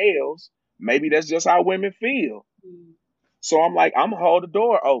chipping her nails. Maybe that's just how women feel. So I'm like, I'm going to hold the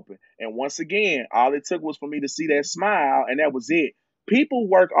door open. And once again, all it took was for me to see that smile and that was it. People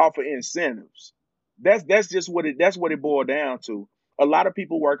work off of incentives. That's just what it boiled down to. A lot of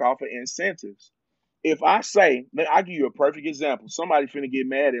people work off of incentives. If I say, I'll give you a perfect example. Somebody finna get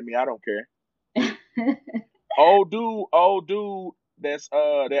mad at me. I don't care. old dude that's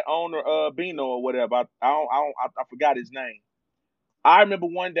that owner of Beano or whatever. I forgot his name. I remember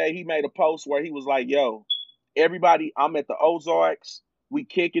one day he made a post where he was like, yo, everybody, I'm at the Ozarks. We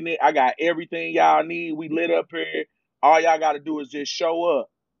kicking it. I got everything y'all need. We lit up here. All y'all got to do is just show up.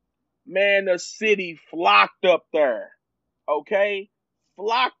 Man, the city flocked up there. Okay?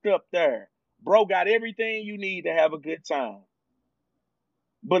 Flocked up there. Bro got everything you need to have a good time.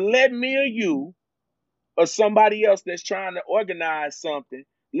 But let me or you or somebody else that's trying to organize something,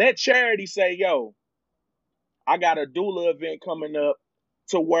 let Charity say, yo, I got a doula event coming up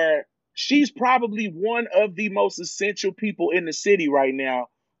to where she's probably one of the most essential people in the city right now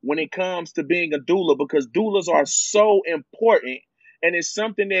when it comes to being a doula because doulas are so important and it's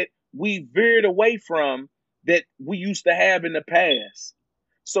something that we veered away from that we used to have in the past.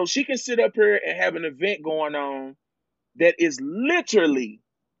 So she can sit up here and have an event going on that is literally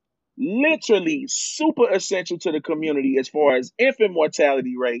super essential to the community as far as infant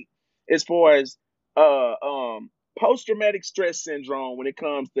mortality rate, as far as post-traumatic stress syndrome when it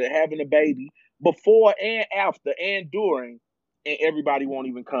comes to having a baby, before and after and during, and everybody won't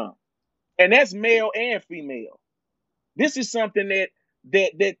even come. And that's male and female. This is something that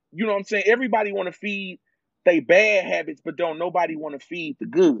you know what I'm saying? Everybody want to feed they bad habits, but don't nobody want to feed the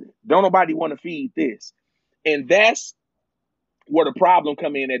good. Don't nobody want to feed this. And that's where the problem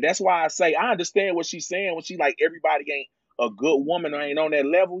come in at. That's why I say I understand what she's saying when she like everybody ain't a good woman or ain't on that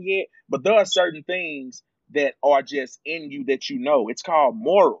level yet, but there are certain things that are just in you that you know. It's called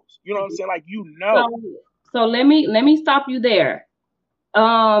morals. You know what I'm saying? Like, you know. So let me stop you there.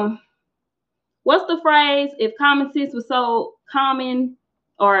 What's the phrase? If common sense was so common,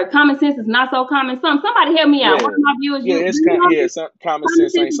 or common sense is not so common. Somebody help me out. Yeah. One of my viewers, common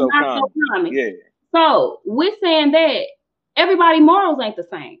sense ain't so common. Yeah. So we're saying that everybody's morals ain't the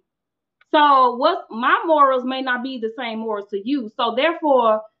same. So my morals may not be the same morals to you. So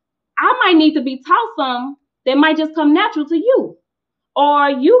therefore, I might need to be taught some that might just come natural to you. Or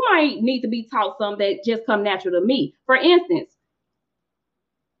you might need to be taught some that just come natural to me. For instance,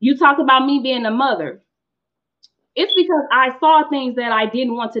 you talk about me being a mother. It's because I saw things that I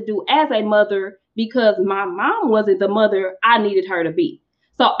didn't want to do as a mother because my mom wasn't the mother I needed her to be.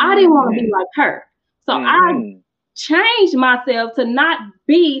 So I didn't want to be like her. So I changed myself to not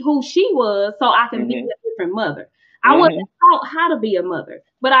be who she was so I can be a different mother. I wasn't taught how to be a mother,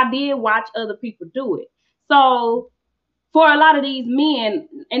 but I did watch other people do it. So for a lot of these men,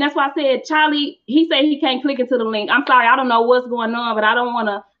 and that's why I said, Charlie, he said he can't click into the link. I'm sorry, I don't know what's going on, but I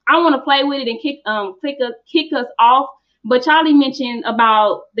want to play with it and kick us off. But Charlie mentioned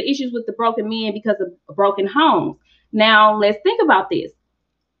about the issues with the broken men because of broken homes. Now, let's think about this.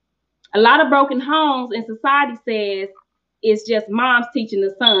 A lot of broken homes in society says it's just moms teaching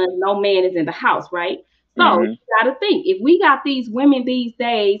the son, no man is in the house, right? So you got to think, if we got these women these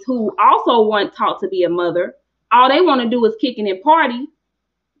days who also want taught to be a mother, all they want to do is kicking and party,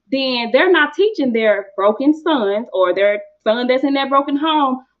 then they're not teaching their broken sons or their son that's in that broken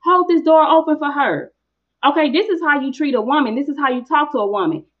home, hold this door open for her. Okay, this is how you treat a woman. This is how you talk to a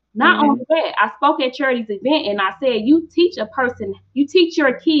woman. Not only that, I spoke at Charity's event and I said, you teach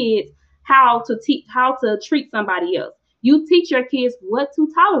your kids how to treat somebody else. You teach your kids what to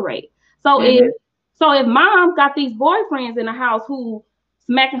tolerate. So if mom got these boyfriends in the house who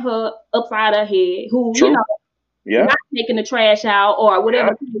smacking her upside her head, who not taking the trash out or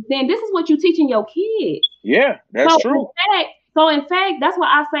whatever, then this is what you're teaching your kids. Yeah, that's true. So in fact, that's why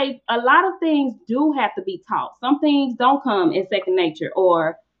I say a lot of things do have to be taught. Some things don't come in second nature,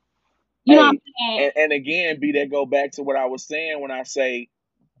 or you know what I'm saying? And again, B, that go back to what I was saying when I say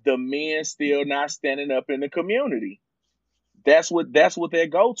the men still not standing up in the community. That's what they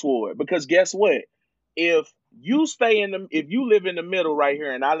go toward. Because guess what? If you live in the middle right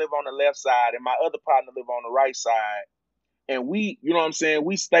here, and I live on the left side, and my other partner live on the right side, and we, you know what I'm saying,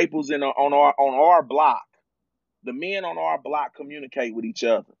 we staples on our block. The men on our block communicate with each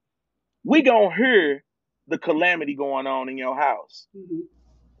other. We gonna hear the calamity going on in your house. Mm-hmm.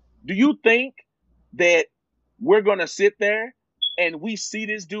 Do you think that we're gonna sit there and we see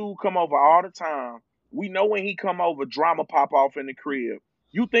this dude come over all the time? We know when he come over, drama pop off in the crib.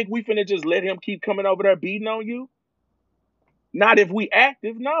 You think we finna just let him keep coming over there beating on you? Not if we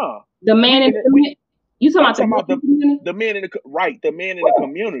active, nah. The man in the community. You talking about the men in the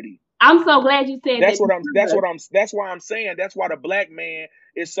community. I'm so glad you said that's that. That's why I'm saying that's why the black man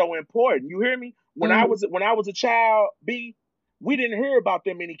is so important. You hear me? When I was a child, B, we didn't hear about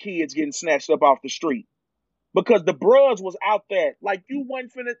that many kids getting snatched up off the street. Because the bros was out there. Like, you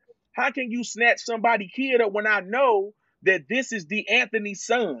wasn't finna. How can you snatch somebody's kid up when I know that this is DeAnthony's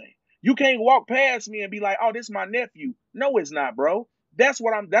son? You can't walk past me and be like, "Oh, this is my nephew." No, it's not, bro. That's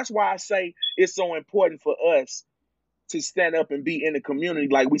why I say it's so important for us to stand up and be in the community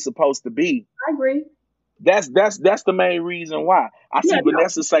like we supposed to be. I agree. That's the main reason why. I see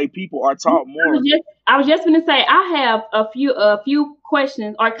Vanessa say people are taught more. I was just gonna say I have a few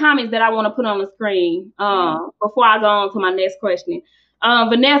questions or comments that I want to put on the screen before I go on to my next question.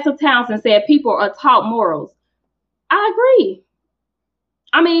 Vanessa Townsend said people are taught morals. I agree.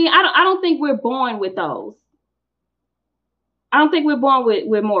 I mean, I don't think we're born with those. I don't think we're born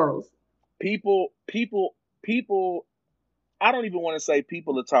with morals. People. I don't even want to say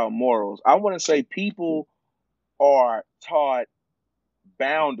people are taught morals. I want to say people are taught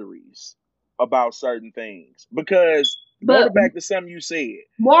boundaries about certain things. Because going back to something you said.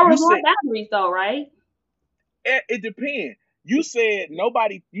 Morals are boundaries though, right? It depends. You said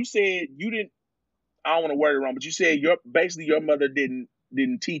you didn't, I don't want to word it wrong, but you said your mother didn't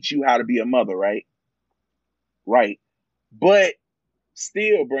teach you how to be a mother, right? Right. But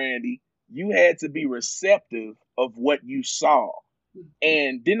still, Brandy, you had to be receptive of what you saw.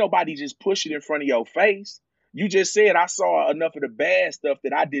 And didn't nobody just push it in front of your face. You just said, I saw enough of the bad stuff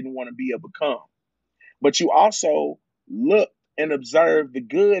that I didn't want to be or become. But you also looked and observed the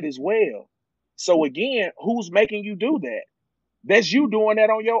good as well. So again, who's making you do that? That's you doing that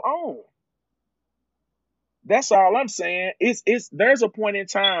on your own. That's all I'm saying. There's a point in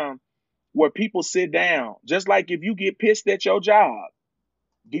time where people sit down. Just like if you get pissed at your job,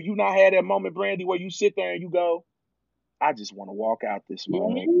 do you not have that moment, Brandy, where you sit there and you go, I just want to walk out this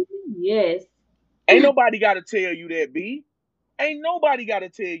morning? Yes. Ain't nobody got to tell you that, B. Ain't nobody got to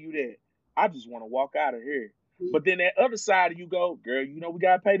tell you that. I just want to walk out of here. But then that other side of you go, girl, you know we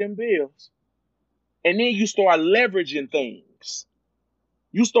got to pay them bills. And then you start leveraging things.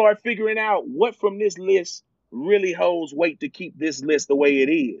 You start figuring out what from this list really holds weight to keep this list the way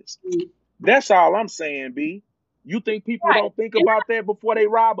it is. That's all I'm saying, B. You think people don't think about that before they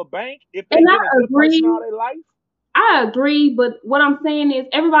rob a bank? If they've been a good person all their life? I agree, but what I'm saying is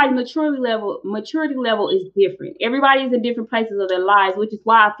everybody's maturity level is different. Everybody's in different places of their lives, which is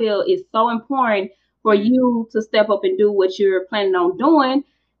why I feel it's so important for you to step up and do what you're planning on doing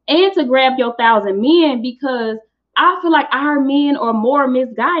and to grab your 1,000 men, because I feel like our men are more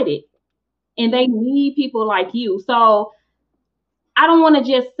misguided and they need people like you. So I don't want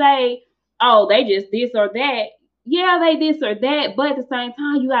to just say, oh, they just this or that. Yeah, they this or that, but at the same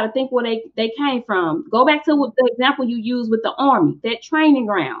time, you got to think where they came from. Go back to the example you used with the Army, that training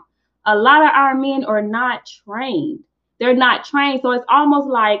ground. A lot of our men are not trained. They're not trained. So it's almost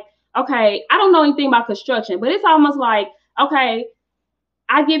like, okay, I don't know anything about construction, but it's almost like, okay,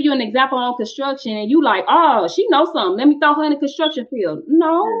 I give you an example on construction and you like, oh, she knows something. Let me throw her in the construction field.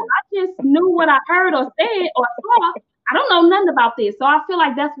 No, I just knew what I heard or said or saw. I don't know nothing about this. So I feel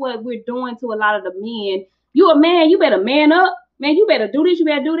like that's what we're doing to a lot of the men. You a man, you better man up. Man, you better do this, you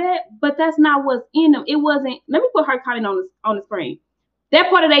better do that. But that's not what's in them. It wasn't, let me put her comment on the screen. That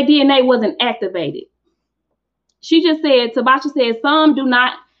part of their DNA wasn't activated. She just said, Tabasha said, some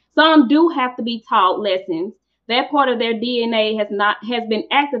do have to be taught lessons. That part of their DNA has been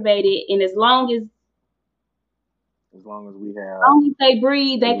activated, and as long as they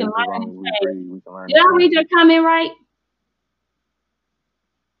breathe, they can learn and change. Did I read your comment right?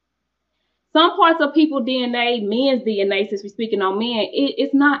 Some parts of people's DNA, men's DNA, since we're speaking on men,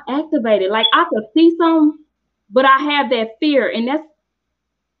 it's not activated. Like I could see some, but I have that fear, and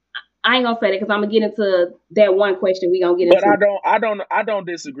I ain't gonna say that because I'm gonna get into that one question we gonna get But into. I don't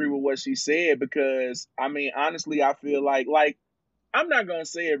disagree with what she said, because I mean, honestly, I feel like I'm not gonna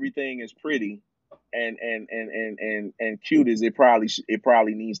say everything is pretty and cute as it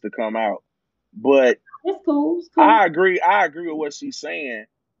probably needs to come out. But It's cool. It's cool. I agree with what she's saying.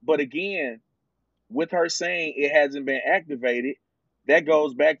 But again, with her saying it hasn't been activated, that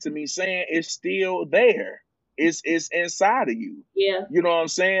goes back to me saying it's still there. It's inside of you. Yeah. You know what I'm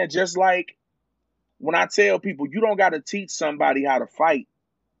saying? Just like when I tell people, you don't got to teach somebody how to fight.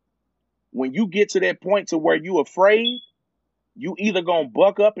 When you get to that point to where you afraid, you either gonna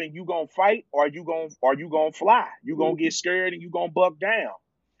buck up and you gonna fight, or you gonna fly. You gonna get scared and you gonna buck down.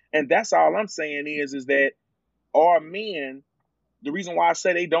 And that's all I'm saying is that our men, the reason why I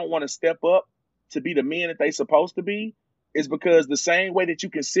say they don't want to step up to be the men that they supposed to be is because the same way that you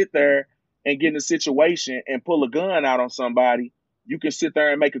can sit there and get in a situation and pull a gun out on somebody, you can sit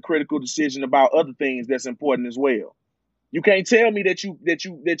there and make a critical decision about other things that's important as well. You can't tell me that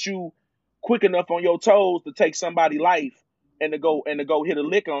you quick enough on your toes to take somebody's life and to go hit a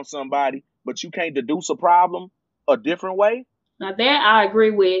lick on somebody, but you can't deduce a problem a different way. Now that I agree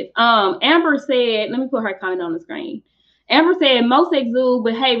with. Amber said, let me put her comment on the screen. Amber said most exude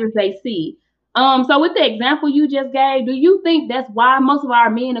behaviors they see. So with the example you just gave, do you think that's why most of our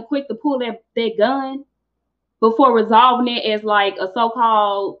men are quick to pull their gun before resolving it as like a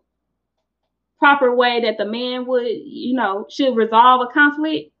so-called proper way that the man would, should resolve a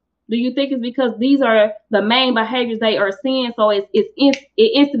conflict? Do you think it's because these are the main behaviors they are seeing, so it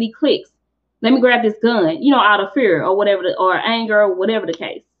instantly clicks? Let me grab this gun, out of fear or whatever, or anger or whatever the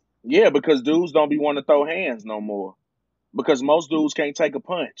case. Yeah, because dudes don't be wanting to throw hands no more. Because most dudes can't take a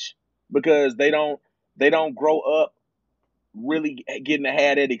punch because they don't grow up really getting to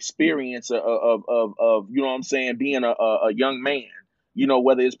have that experience of you know what I'm saying, being a young man. You know,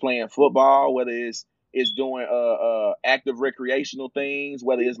 whether it's playing football, whether it's doing active recreational things,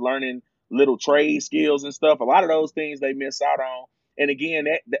 whether it's learning little trade skills and stuff. A lot of those things they miss out on. And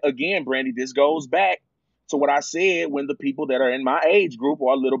again, Brandy, this goes back to what I said, when the people that are in my age group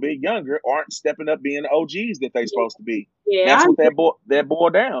or a little bit younger aren't stepping up being the OGs that they supposed to be. Yeah, that's what that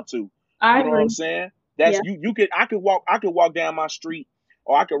boiled down to. I you know agree. what I'm saying? That's I could walk down my street,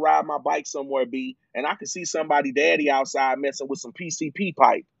 or I could ride my bike somewhere, and I could see somebody daddy outside messing with some PCP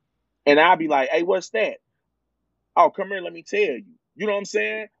pipe. And I'll be like, hey, what's that? Oh, come here, let me tell you. You know what I'm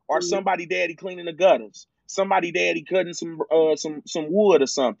saying? Or somebody daddy cleaning the gutters. Somebody daddy cutting some wood or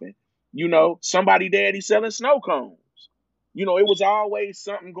something. You know, somebody daddy selling snow cones. You know, it was always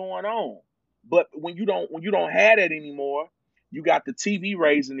something going on. But when you don't have that anymore, you got the TV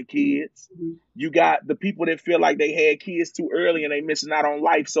raising the kids. Mm-hmm. You got the people that feel like they had kids too early and they missing out on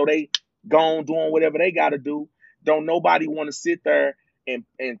life, so they gone doing whatever they got to do. Don't nobody want to sit there and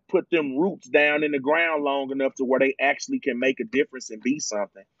put them roots down in the ground long enough to where they actually can make a difference and be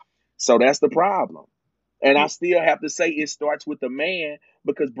something. So that's the problem. And I still have to say it starts with the man,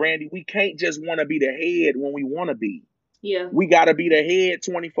 because Brandy, we can't just want to be the head when we want to be. Yeah. We got to be the head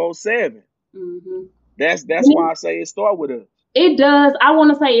 24/7. Mm-hmm. That's why I say it start with us. It does. I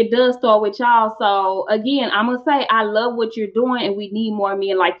want to say it does start with y'all. So again, I'm gonna say I love what you're doing, and we need more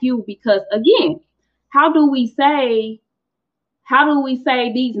men like you, because again, how do we say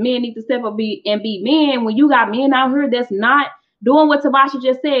these men need to step up and be men when you got men out here that's not doing what Tabasha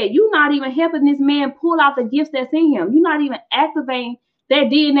just said? You're not even helping this man pull out the gifts that's in him. You're not even activating that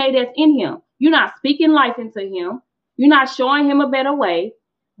DNA that's in him. You're not speaking life into him. You're not showing him a better way.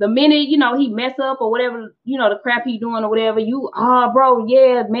 The minute, he mess up or whatever, the crap he doing or whatever, bro,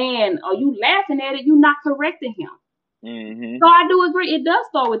 yeah, man, or you laughing at it, you not correcting him. Mm-hmm. So I do agree. It does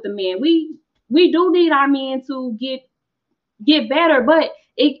start with the men. We do need our men to get better, but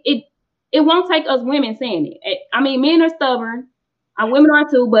it won't take us women saying it. I mean, men are stubborn. Women are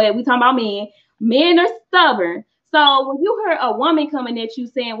too, but we talking about men. Men are stubborn. So when you hear a woman coming at you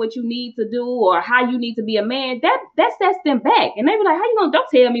saying what you need to do or how you need to be a man, that sets them back. And they be like, how you gonna, don't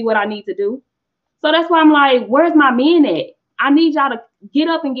tell me what I need to do? So that's why I'm like, where's my men at? I need y'all to get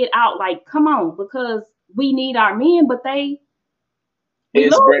up and get out. Like, come on, because we need our men, but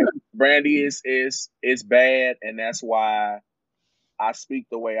Brandy is bad, and that's why I speak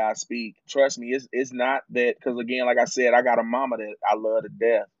the way I speak. Trust me, it's not that, because again, like I said, I got a mama that I love to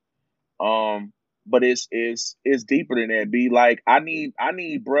death. But it's deeper than that. Be like, I need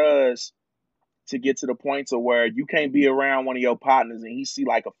bruhs to get to the point to where you can't be around one of your partners and he see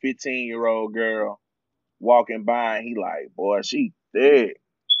like a 15-year-old girl walking by and he like, boy, she thick.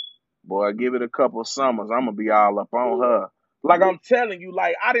 Boy, give it a couple summers, I'm gonna be all up on her. Like I'm telling you,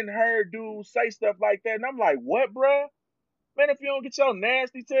 like I didn't heard dudes say stuff like that, and I'm like, what, bruh? Man, if you don't get your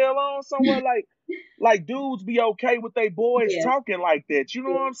nasty tail on somewhere, like dudes be okay with they boys Yeah. talking like that. You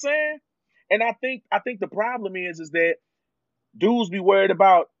know what I'm saying? And I think the problem is that dudes be worried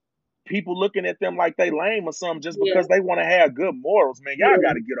about people looking at them like they lame or something just Yeah. because they want to have good morals. Man, y'all Yeah.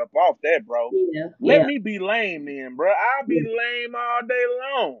 got to get up off that, bro. Yeah. Let Yeah. me be lame then, bro. I'll be Yeah. lame all day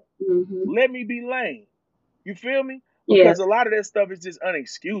long. Mm-hmm. Let me be lame. You feel me? Yeah. Because a lot of that stuff is just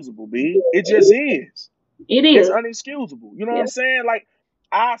unexcusable, B. It just is. It It's is. unexcusable. You know what Yeah. I'm saying? Like,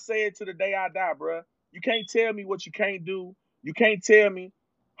 I say it to the day I die, bro. You can't tell me what you can't do. You can't tell me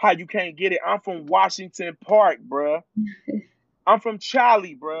how you can't get it. I'm from Washington Park, bro. I'm from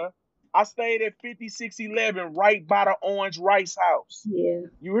Charlie, bro. I stayed at 5611 right by the Orange Rice House. Yeah.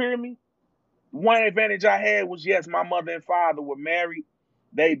 You hear me? One advantage I had was, yes, my mother and father were married.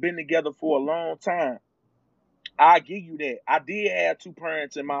 They've been together for a long time. I give you that. I did have two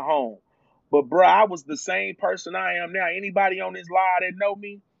parents in my home. But bro, I was the same person I am now. Anybody on this line that know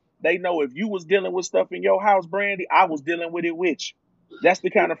me, they know if you was dealing with stuff in your house, Brandy, I was dealing with it with you. That's the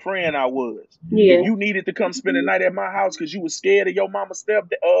kind of friend I was. If Yeah. you needed to come spend the night at my house because you was scared of your mama's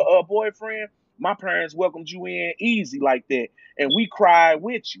boyfriend, my parents welcomed you in easy like that, and we cried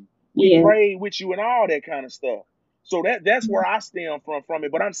with you, we Yeah. prayed with you, and all that kind of stuff. So that's where I stem from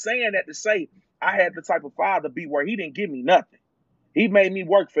it. But I'm saying that to say I had the type of father be where he didn't give me nothing. He made me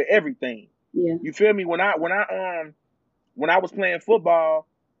work for everything. Yeah. You feel me? When I was playing football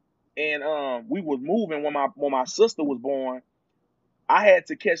and we was moving when my sister was born, I had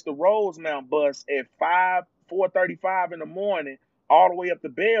to catch the Rosemount bus at 4:35 in the morning all the way up to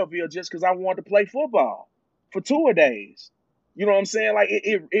Belleville just because I wanted to play football for 2 days. You know what I'm saying? Like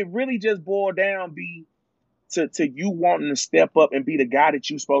it really just boiled down to you wanting to step up and be the guy that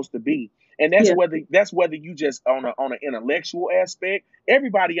you're supposed to be. And Yeah. that's whether you just on an intellectual aspect.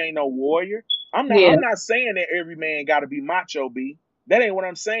 Everybody ain't no warrior. I'm not Yeah. I'm not saying that every man got to be macho B. That ain't what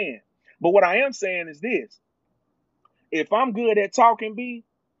I'm saying. But what I am saying is this. If I'm good at talking B,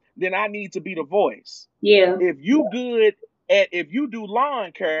 then I need to be the voice. Yeah. If you do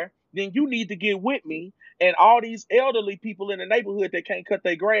lawn care, then you need to get with me. And all these elderly people in the neighborhood that can't cut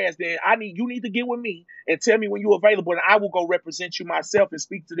their grass, then you need to get with me and tell me when you're available, and I will go represent you myself and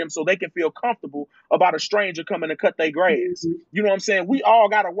speak to them so they can feel comfortable about a stranger coming to cut their grass. Mm-hmm. You know what I'm saying? We all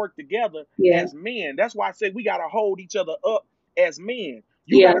got to work together Yeah. as men. That's why I say we got to hold each other up as men.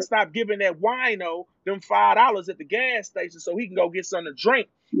 You got Yeah. to stop giving that wino them $5 at the gas station so he can go get something to drink.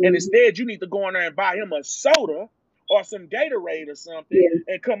 And Mm-hmm. instead, you need to go in there and buy him a soda or some Gatorade or something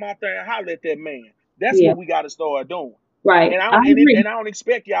Yeah. and come out there and holler at that man. That's Yeah. what we got to start doing. Right. And I I don't agree. I don't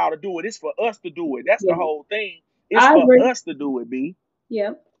expect y'all to do it. It's for us to do it. That's Yeah. the whole thing. It's I for agree. us to do it, B.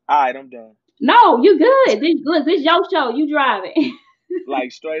 Yeah. All right, I'm done. No, you good. This your show. You driving.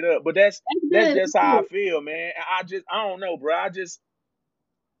 Like straight up. But that's That's just good. how I feel, man. I don't know, bro. I just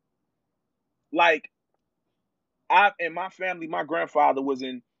like in my family, my grandfather was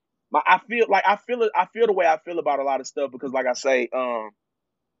in my I feel the way I feel about a lot of stuff because like I say,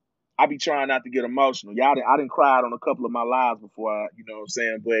 I be trying not to get emotional. I didn't cry on a couple of my lives before, you know what I'm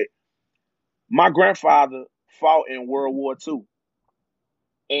saying? But my grandfather fought in World War II.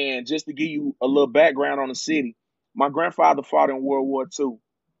 And just to give you a little background on the city, my grandfather fought in World War II.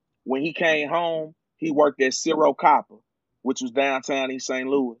 When he came home, he worked at Cerro Copper, which was downtown East St.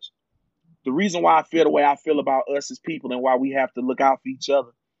 Louis. The reason why I feel the way I feel about us as people and why we have to look out for each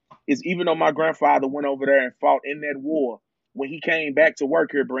other is even though my grandfather went over there and fought in that war, when he came back to work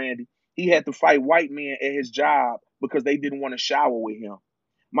here, Brandy, he had to fight white men at his job because they didn't want to shower with him.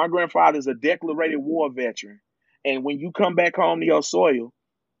 My grandfather's a declared war veteran. And when you come back home to your soil,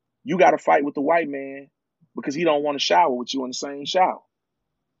 you got to fight with the white man because he don't want to shower with you in the same shower.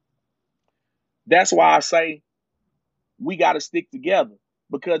 That's why I say we got to stick together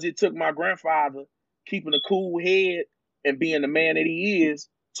because it took my grandfather keeping a cool head and being the man that he is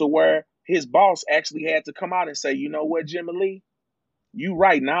to where his boss actually had to come out and say, you know what, Jimmy Lee, you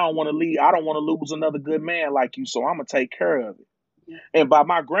right. Now I don't want to leave. I don't want to lose another good man like you, so I'm going to take care of it. And by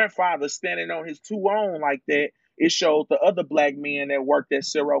my grandfather standing on his two own like that, it showed the other black men that worked at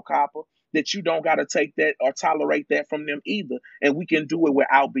Cerro Copper that you don't got to take that or tolerate that from them either. And we can do it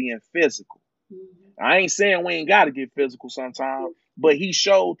without being physical. Mm-hmm. I ain't saying we ain't got to get physical sometimes, but he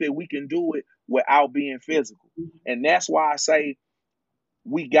showed that we can do it without being physical. And that's why I say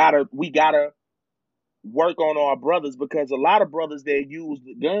we gotta work on our brothers because a lot of brothers that use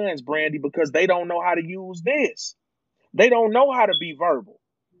the guns, Brandy, because they don't know how to use this. They don't know how to be verbal.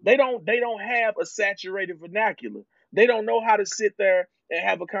 They don't have a saturated vernacular. They don't know how to sit there and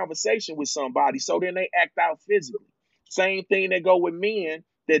have a conversation with somebody. So then they act out physically. Same thing that go with men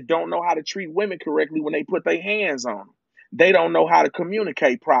that don't know how to treat women correctly when they put their hands on them. They don't know how to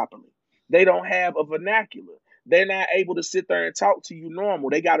communicate properly. They don't have a vernacular. They're not able to sit there and talk to you normal.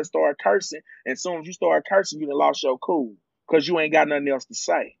 They got to start cursing. And as soon as you start cursing, you done lost your cool because you ain't got nothing else to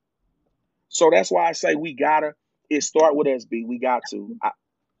say. So that's why I say it start with us, B. We got to.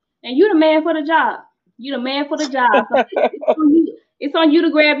 And you the man for the job. You the man for the job. So it's on you to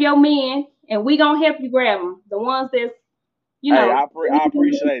grab your men, and we gonna help you grab them. The ones that's, you know. Hey, I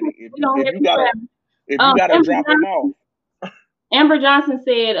appreciate it. If you gotta drop them off. Amber Johnson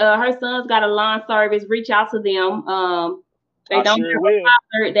said her son's got a lawn service. Reach out to them. They don't sure will.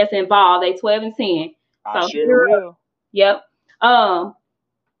 That's involved. They 12 and 10. I sure will. Yep.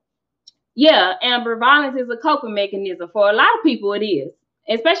 Yeah, Amber, violence is a coping mechanism for a lot of people. It is,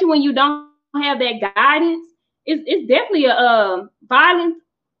 especially when you don't have that guidance. It's definitely a violence.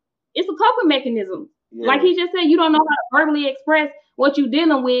 It's a coping mechanism. Yeah. Like he just said, you don't know how to verbally express what you're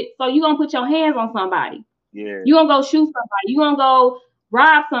dealing with, so you're gonna put your hands on somebody. Yeah. You're gonna go shoot somebody. You're gonna go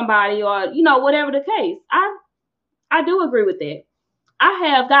rob somebody, or whatever the case. I do agree with that. I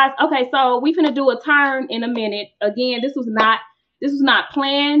have, guys. Okay, so we finna do a turn in a minute. Again, this was not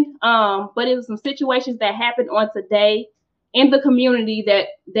planned, but it was some situations that happened on today in the community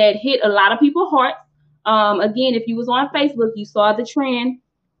that hit a lot of people's hearts. Again, if you was on Facebook, you saw the trend,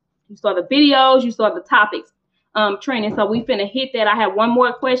 you saw the videos, you saw the topics trending. So we finna hit that. I have one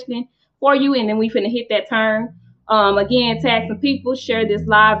more question for you, and then we finna hit that turn. Again, tag some people, share this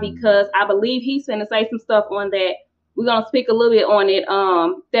live, because I believe he's finna say some stuff on that. We're gonna speak a little bit on it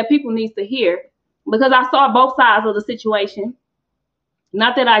that people needs to hear, because I saw both sides of the situation.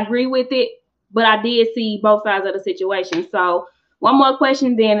 Not that I agree with it, but I did see both sides of the situation. So one more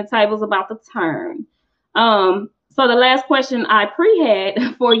question, then the table's about to turn. So the last question I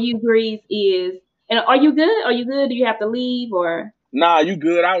had for you, Grease, is, and are you good? Are you good? Do you have to leave, or? Nah, you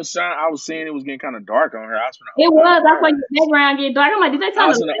good. I was saying it was getting kind of dark on her. That's why your background get dark. I'm like, did they turn I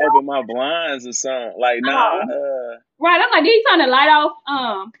was gonna open my blinds or something. Like, nah. Right, I'm like, did he turn the light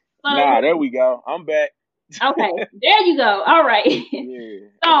off? Nah, there we go. I'm back. Okay, there you go. All right. Yeah.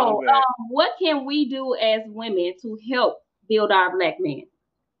 So, what can we do as women to help build our black men?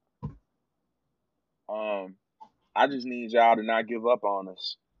 I just need y'all to not give up on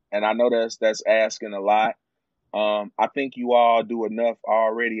us, and I know that's asking a lot. I think you all do enough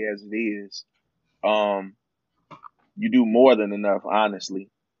already as it is. You do more than enough, honestly.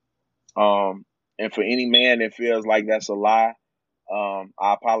 And for any man that feels like that's a lie,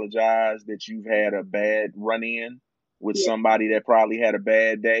 I apologize that you've had a bad run-in with somebody that probably had a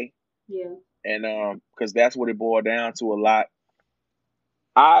bad day. Yeah. And because that's what it boiled down to a lot.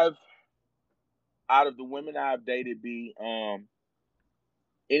 Out of the women I've dated,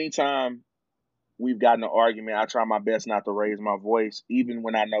 anytime we've gotten an argument, I try my best not to raise my voice, even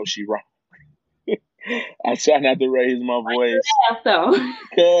when I know she's wrong. I try not to raise my voice.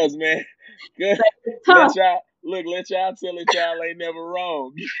 Cause man, let y'all tell it y'all ain't never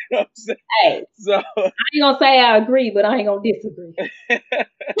wrong. You know what I'm saying? Hey, so I ain't gonna say I agree, but I ain't gonna disagree.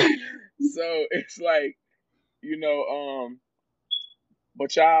 So it's like,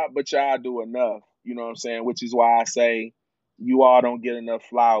 but y'all do enough, you know what I'm saying? Which is why I say you all don't get enough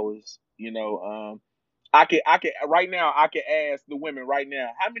flowers. I can right now, I can ask the women right now,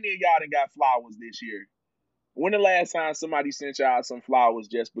 how many of y'all done got flowers this year? When the last time somebody sent y'all some flowers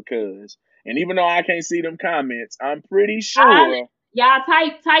just because? And even though I can't see them comments, I'm pretty sure. Y'all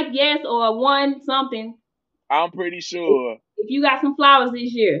type yes or one something. I'm pretty sure. If you got some flowers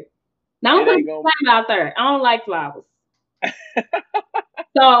this year. Now I'm putting flowers out there. I don't like flowers.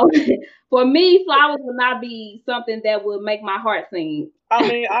 So for me, flowers would not be something that would make my heart sing.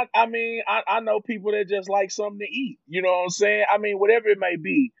 I know people that just like something to eat. You know what I'm saying? I mean, whatever it may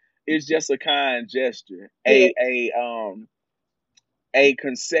be, it's just a kind gesture. Yeah. A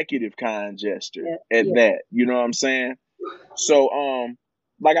consecutive kind gesture at that. You know what I'm saying? So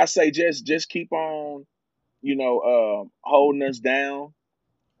like I say, just keep on, holding us down.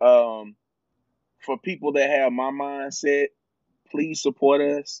 For people that have my mindset, please support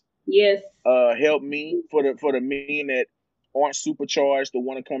us. Yes. Help me for the men that aren't supercharged to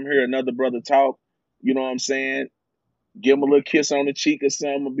want to come hear another brother talk. You know what I'm saying? Give them a little kiss on the cheek or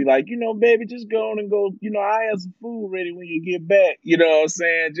something and be like, baby, just go on and go. I have some food ready when you get back. You know what I'm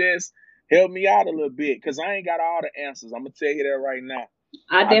saying? Just help me out a little bit, because I ain't got all the answers. I'm going to tell you that right now.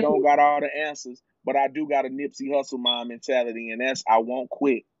 I don't got all the answers, but I do got a Nipsey Hussle mind mentality, and that's I won't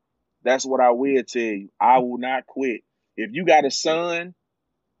quit. That's what I will tell you. I will not quit. If you got a son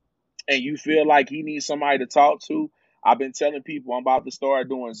and you feel like he needs somebody to talk to, I've been telling people I'm about to start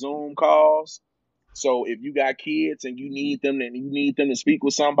doing Zoom calls. So if you got kids and you need them to speak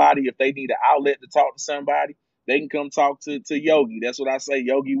with somebody, if they need an outlet to talk to somebody, They can come talk to Yogi. That's what I say,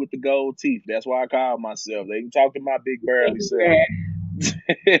 Yogi with the gold teeth. That's why I call myself. They can talk to my big burly self.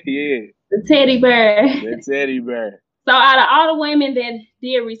 Yeah. The teddy bear. The teddy bear. So out of all the women that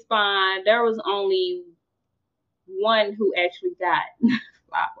did respond, there was only one who actually got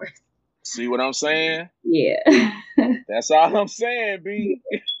flowers. See what I'm saying? Yeah. That's all I'm saying, B.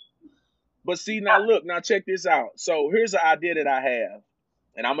 But see, now look, now check this out. So here's an idea that I have.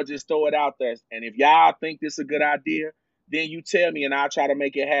 And I'm going to just throw it out there. And if y'all think this is a good idea, then you tell me and I'll try to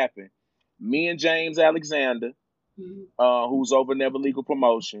make it happen. Me and James Alexander, who's over Never Legal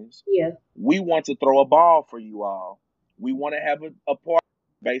Promotions, yeah, we want to throw a ball for you all. We want to have a party,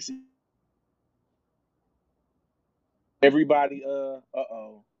 basically. Everybody,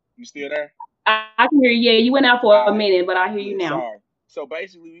 you still there? I can hear you. Yeah, you went out for a minute, but I hear you now. Sorry. So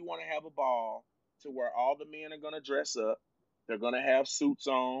basically, we want to have a ball to where all the men are going to dress up. They're going to have suits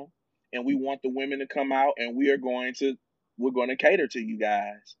on, and we want the women to come out, and we're going to cater to you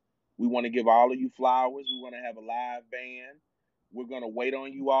guys. We want to give all of you flowers. We want to have a live band. We're going to wait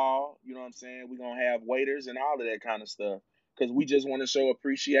on you all. You know what I'm saying? We're going to have waiters and all of that kind of stuff because we just want to show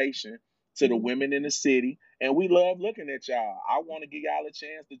appreciation to the women in the city, and we love looking at y'all. I want to give y'all a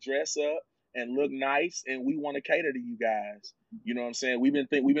chance to dress up and look nice, and we want to cater to you guys. You know what I'm saying? We've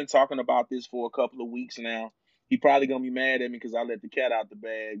been talking about this for a couple of weeks now. He probably gonna be mad at me because I let the cat out the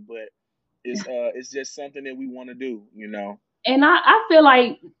bag, but it's just something that we want to do, you know. And I feel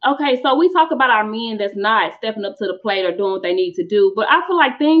like, okay, so we talk about our men that's not stepping up to the plate or doing what they need to do, but I feel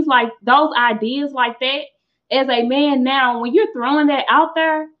like things like those ideas like that, as a man now, when you're throwing that out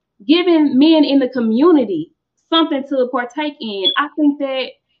there, giving men in the community something to partake in, I think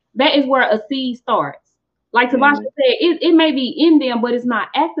that is where a seed starts. Like Tabasha said, it may be in them, but it's not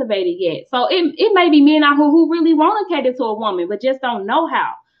activated yet. So it may be men out here who really want to cater to a woman, but just don't know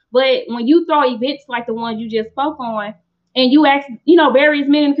how. But when you throw events like the one you just spoke on, and you ask, various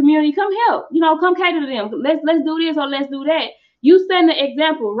men in the community, come help, come cater to them. Let's do this or let's do that. You send the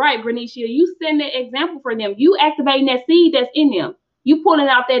example, right, Bernicia? You send the example for them. You activating that seed that's in them. You pulling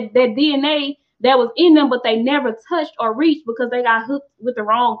out that DNA that was in them, but they never touched or reached because they got hooked with the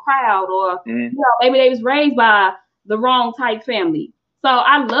wrong crowd, or maybe they was raised by the wrong type family. So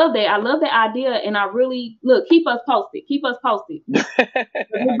I love that. I love that idea, and I really keep us posted. Keep us posted.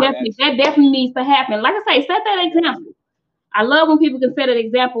 That definitely needs to happen. Like I say, set that example. I love when people can set an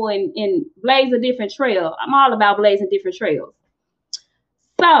example and blaze a different trail. I'm all about blazing different trails.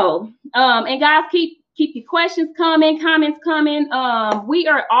 So, and guys, keep your questions coming, comments coming. We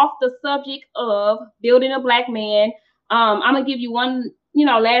are off the subject of building a black man. I'm gonna give you one,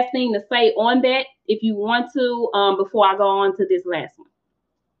 last thing to say on that, if you want to, before I go on to this last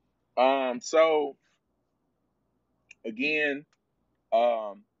one. So again,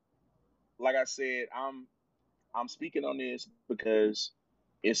 like I said, I'm speaking on this because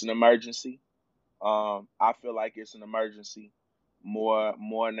it's an emergency. I feel like it's an emergency more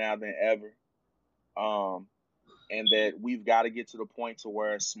now than ever. And that we've got to get to the point to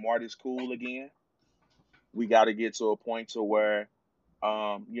where smart is cool again. We got to get to a point to where,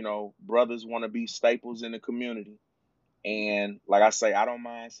 brothers want to be staples in the community. And like I say, I don't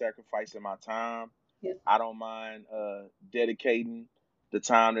mind sacrificing my time. Yeah. I don't mind dedicating the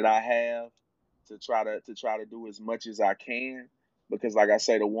time that I have to try to do as much as I can, because like I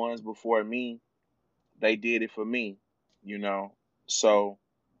say, the ones before me, they did it for me, So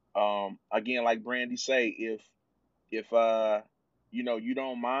again, like Brandy say, if you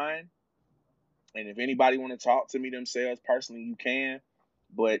don't mind, and if anybody want to talk to me themselves personally, you can.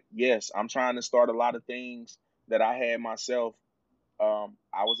 But yes, I'm trying to start a lot of things that I had myself.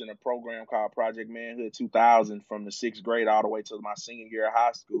 I was in a program called Project Manhood 2000 from the 6th grade all the way to my senior year of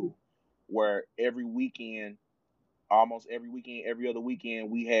high school, where every weekend, almost every weekend, every other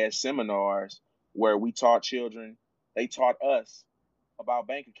weekend, we had seminars where we taught children. They taught us about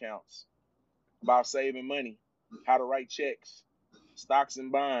bank accounts, about saving money, how to write checks, stocks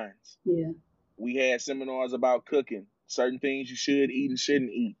and bonds. Yeah. We had seminars about cooking, certain things you should eat and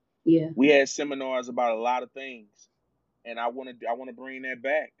shouldn't eat. Yeah. We had seminars about a lot of things, and I want to bring that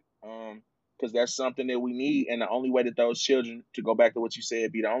back, because that's something that we need. And the only way that those children, to go back to what you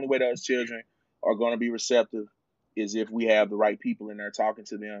said, the only way those children are going to be receptive is if we have the right people in there talking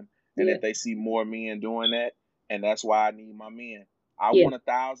to them, and if they see more men doing that. And that's why I need my men. I want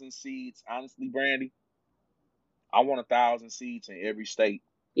 1,000 seats. Honestly, Brandy, I want 1,000 seats in every state.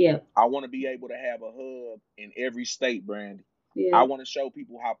 Yeah. I want to be able to have a hub in every state, Brandy. Yeah. I want to show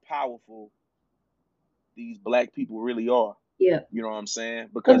people how powerful these black people really are. Yeah. You know what I'm saying?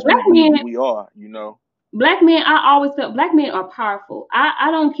 Because we are, Black men, I always felt black men are powerful.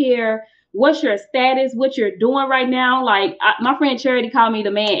 I don't care what's your status, what you're doing right now. Like my friend Charity called me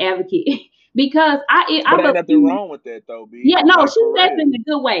the man advocate because I ain't nothing wrong with that though, B. Yeah, no, like, she says in a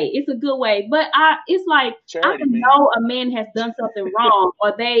good way. It's a good way, but it's like Charity, I know a man has done something wrong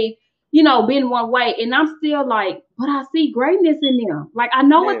or they, been one way, and I'm still like, but I see greatness in them. Like I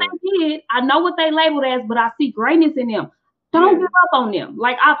know what they did, I know what they labeled as, but I see greatness in them. Don't give up on them.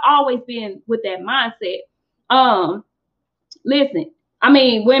 Like I've always been with that mindset. Listen, I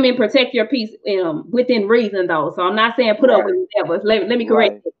mean, women protect your peace within reason, though. So I'm not saying put up with whatever. Let me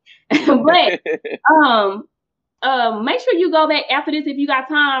correct it. But make sure you go back after this if you got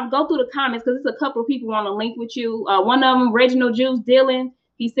time. Go through the comments because there's a couple of people want to link with you. One of them, Reginald Juice Dillon,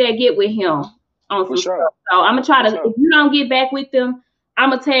 he said get with him on some stuff. So I'm gonna try to. If you don't get back with them,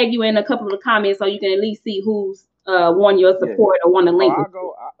 I'm gonna tag you in a couple of the comments so you can at least see who's won your support or want to link. I'm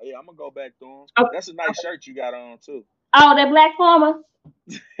gonna go back to him. Okay. That's a nice shirt you got on too. Oh, that Black Farmer.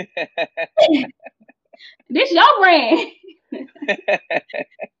 This your brand.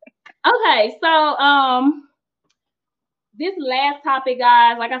 Okay, so this last topic,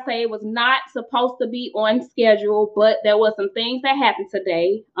 guys, like I say, it was not supposed to be on schedule, but there was some things that happened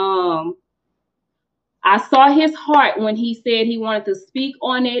today. I saw his heart when he said he wanted to speak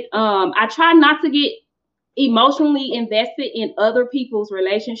on it. I try not to get emotionally invested in other people's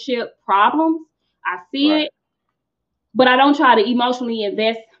relationship problems. I see it, but I don't try to emotionally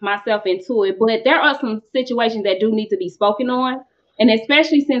invest myself into it. But there are some situations that do need to be spoken on, and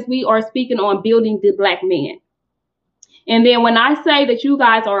especially since we are speaking on building the Black man. And then when I say that you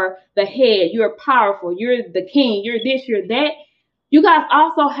guys are the head, you're powerful, you're the king, you're this, you're that, you guys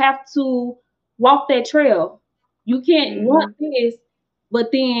also have to walk that trail. You can't want this,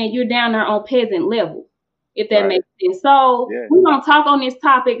 but then you're down there on peasant level, if that makes sense. So we're going to talk on this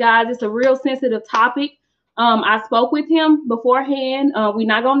topic, guys. It's a real sensitive topic. I spoke with him beforehand. We're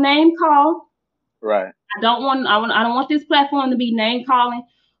not going to name call. Right. I don't want this platform to be name calling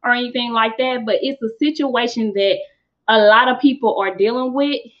or anything like that, but it's a situation that a lot of people are dealing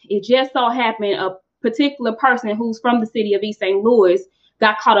with. It just so happened a particular person who's from the city of East St. Louis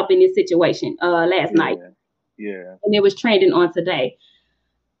got caught up in this situation last night. Yeah. And it was trending on today.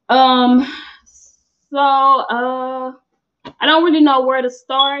 So I don't really know where to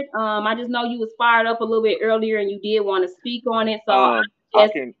start. I just know you was fired up a little bit earlier and you did want to speak on it. So I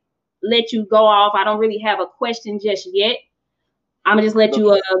can let you go off. I don't really have a question just yet. I'm gonna just let you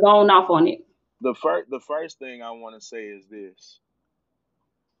go on off on it. The first thing I want to say is this.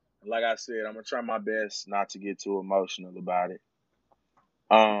 Like I said, I'm gonna try my best not to get too emotional about it.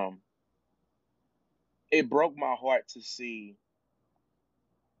 It broke my heart to see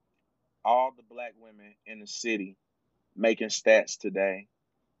all the Black women in the city making stats today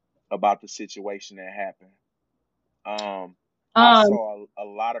about the situation that happened. I saw a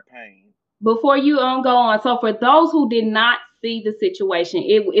lot of pain. Before you go on, so for those who did not see the situation,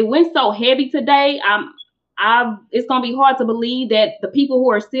 it went so heavy today. It's gonna be hard to believe that the people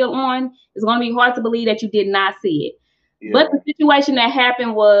who are still on, it's gonna be hard to believe that you did not see it. Yeah. But the situation that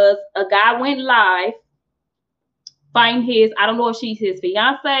happened was a guy went live fighting I don't know if she's his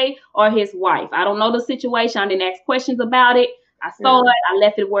fiance or his wife. I don't know the situation. I didn't ask questions about it. I saw it. I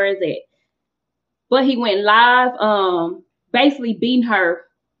left it where it's at. But he went live, basically beating her.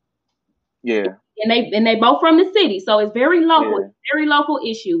 Yeah. And they both from the city, so it's very local, very local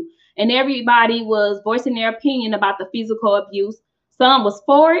issue. And everybody was voicing their opinion about the physical abuse. Some was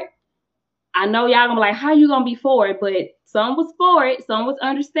for it. I know y'all gonna be like, how you gonna be for it? But some was for it, some was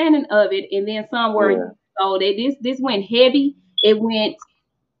understanding of it, and then some were. So this went heavy. It went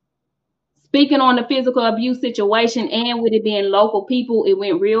speaking on the physical abuse situation, and with it being local people, it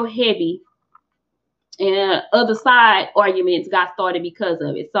went real heavy. And other side arguments got started because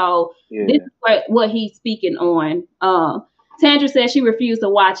of it. So this is what he's speaking on. Tandra said she refused to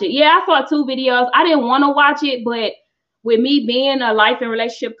watch it. Yeah, I saw 2 videos. I didn't want to watch it, but with me being a life and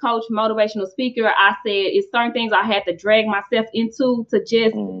relationship coach, motivational speaker, I said it's certain things I had to drag myself into to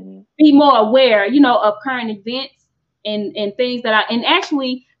just be more aware, of current events and things that and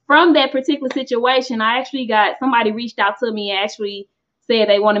actually from that particular situation, I actually got somebody reached out to me and actually said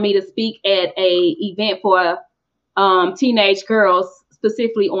they wanted me to speak at a event for teenage girls,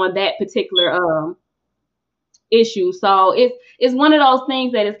 specifically on that particular issue. So it's one of those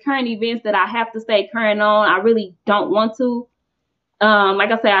things that is current events that I have to stay current on. I really don't want to.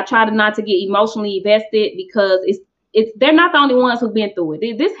 Like I said, I try to not to get emotionally invested because they're not the only ones who've been through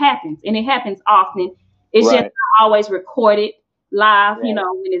it. This happens, and it happens often. It's just not always recorded live, when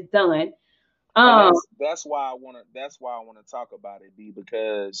it's done. That's why I want to talk about it, B,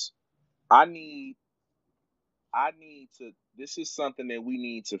 because I need this is something that we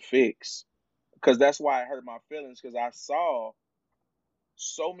need to fix. Because that's why it hurt my feelings, because I saw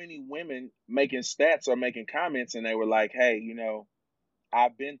so many women making stats or making comments, and they were like, hey,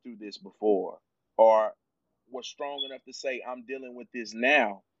 I've been through this before, or was strong enough to say, I'm dealing with this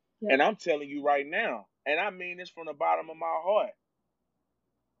now. Yeah. And I'm telling you right now, and I mean this from the bottom of my heart,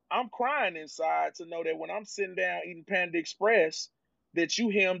 I'm crying inside to know that when I'm sitting down eating Panda Express, that you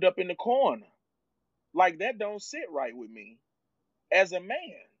hemmed up in the corner. Like, that don't sit right with me as a man.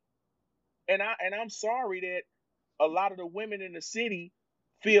 And I'm sorry that a lot of the women in the city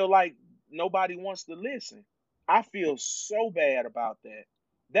feel like nobody wants to listen. I feel so bad about that.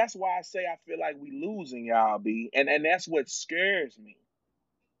 That's why I say I feel like we losing, y'all, B. And that's what scares me.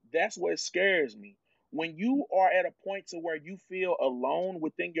 That's what scares me. When you are at a point to where you feel alone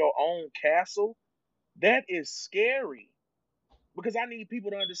within your own castle, that is scary. Because I need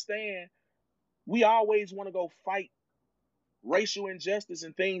people to understand, we always want to go fight racial injustice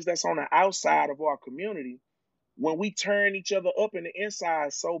and things that's on the outside of our community when we turn each other up in the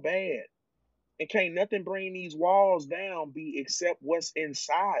inside so bad. And can't nothing bring these walls down, be except what's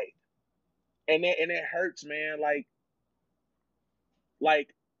inside. And it hurts, man. Like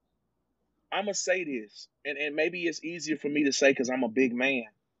I'm going to say this, and maybe it's easier for me to say because I'm a big man.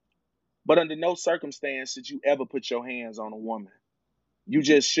 But under no circumstance should you ever put your hands on a woman. You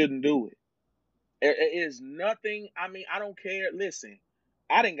just shouldn't do it. It is nothing. I mean, I don't care. Listen,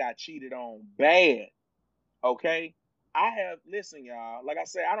 I done got cheated on bad. Okay? Listen, y'all. Like I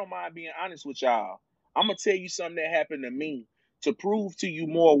said, I don't mind being honest with y'all. I'm going to tell you something that happened to me to prove to you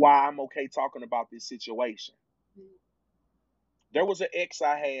more why I'm okay talking about this situation. There was an ex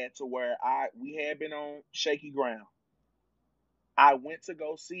I had to where we had been on shaky ground. I went to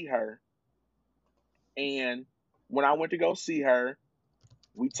go see her. And when I went to go see her,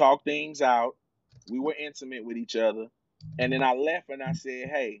 we talked things out. We were intimate with each other. And then I left and I said,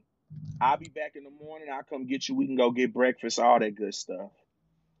 hey, I'll be back in the morning. I'll come get you. We can go get breakfast, all that good stuff.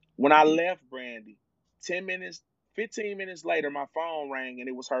 When I left Brandy, 15 minutes later, my phone rang and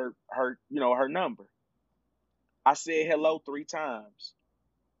it was her number. I said hello 3 times.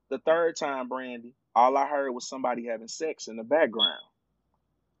 The third time, Brandy, all I heard was somebody having sex in the background.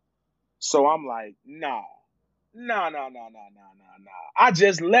 So I'm like, no. I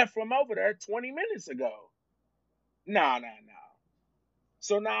just left from over there 20 minutes ago. No.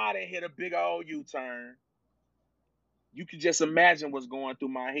 So now I done hit a big old U-turn. You can just imagine what's going through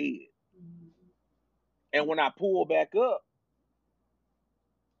my head. And when I pull back up,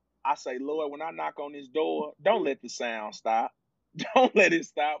 I say, Lord, when I knock on this door, don't let the sound stop. Don't let it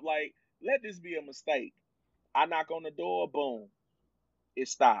stop. Like, let this be a mistake. I knock on the door, boom, it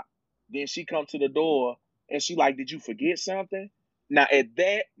stopped. Then she come to the door and she like, did you forget something? Now, at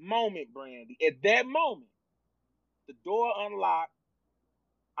that moment, Brandy, the door unlocked.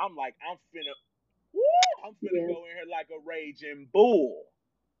 I'm like, I'm finna go in here like a raging bull.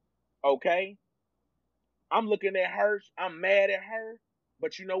 Okay? I'm looking at her. I'm mad at her.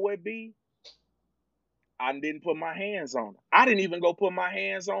 But you know what, B? I didn't put my hands on her. I didn't even go put my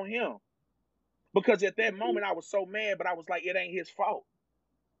hands on him. Because at that moment, I was so mad, but I was like, it ain't his fault.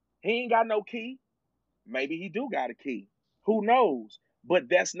 He ain't got no key. Maybe he do got a key. Who knows? But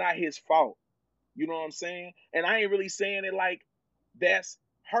that's not his fault. You know what I'm saying? And I ain't really saying it like that's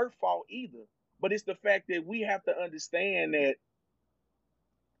her fault either. But it's the fact that we have to understand that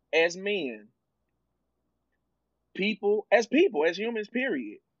as men, as humans,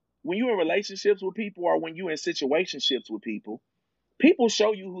 period. When you're in relationships with people or when you're in situationships with people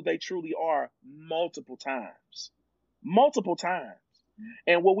show you who they truly are multiple times.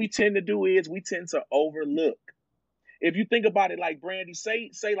 And what we tend to do is we tend to overlook. If you think about it, like Brandy, say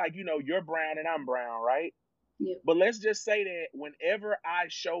like, you're brown and I'm brown, right? Yeah. But let's just say that whenever I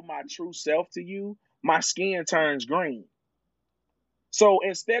show my true self to you, my skin turns green. So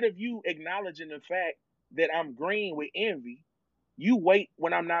instead of you acknowledging the fact that I'm green with envy, you wait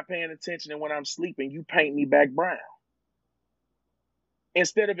when I'm not paying attention and when I'm sleeping, you paint me back brown.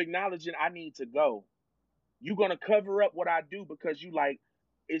 Instead of acknowledging I need to go, you're going to cover up what I do because you like,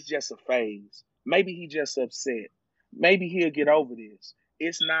 it's just a phase. Maybe he just upset. Maybe he'll get over this.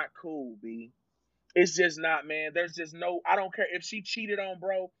 It's not cool, B. It's just not, man. There's just I don't care if she cheated on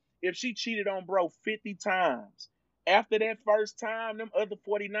bro 50 times. After that first time, them other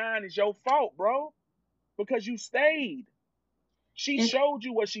 49 is your fault, bro. Because you stayed. She showed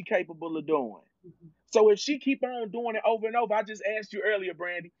you what she's capable of doing. Mm-hmm. So if she keep on doing it over and over, I just asked you earlier,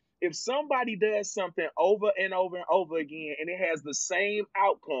 Brandy, if somebody does something over and over and over again and it has the same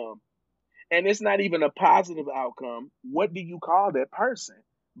outcome and it's not even a positive outcome, what do you call that person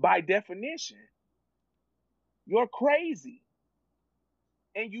by definition? You're crazy,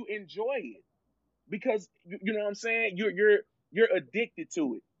 and you enjoy it because you know what I'm saying. You're addicted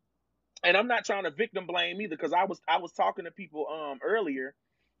to it. And I'm not trying to victim blame either, because I was talking to people earlier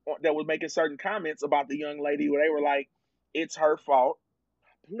that was making certain comments about the young lady where they were like, it's her fault.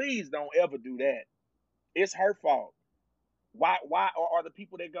 Please don't ever do that. It's her fault. Why are the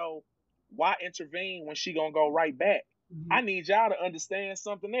people that go, why intervene when she gonna go right back? Mm-hmm. I need y'all to understand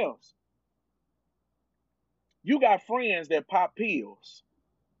something else. You got friends that pop pills.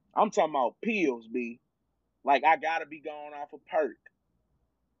 I'm talking about pills, B. Like, I gotta be going off a perk.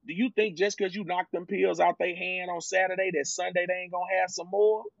 Do you think just because you knock them pills out their hand on Saturday, that Sunday they ain't gonna have some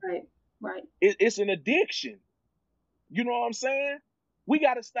more? Right. It's an addiction. You know what I'm saying? We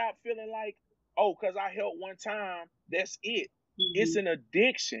gotta stop feeling like, oh, because I helped one time, that's it. Mm-hmm. It's an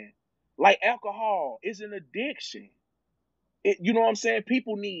addiction. Like alcohol is an addiction. You know what I'm saying?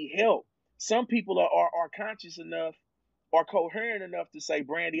 People need help. Some people are conscious enough or coherent enough to say,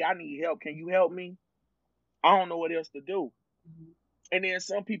 Brandy, I need help. Can you help me? I don't know what else to do. Mm-hmm. And then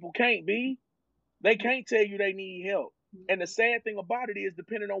some people can't be. They can't tell you they need help. Mm-hmm. And the sad thing about it is,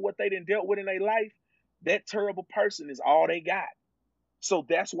 depending on what they done dealt with in their life, that terrible person is all they got. So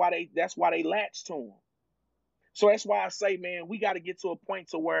that's why they latch to them. So that's why I say, man, we got to get to a point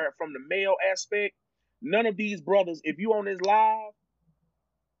to where, from the male aspect, none of these brothers, if you on this live,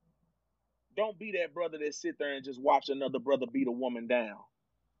 don't be that brother that sit there and just watch another brother beat a woman down.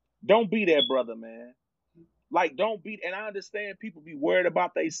 Don't be that brother, man. Like, don't be. And I understand people be worried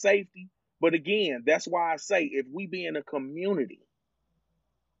about their safety, but again, that's why I say, if we be in a community,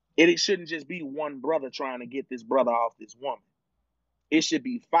 it shouldn't just be one brother trying to get this brother off this woman. It should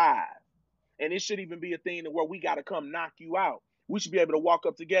be 5. And it should even be a thing where we got to come knock you out. We should be able to walk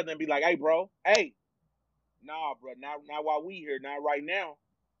up together and be like, hey, bro, hey, nah, bro, not while we here, not right now.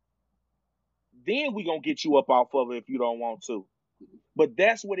 Then we going to get you up off of it if you don't want to. But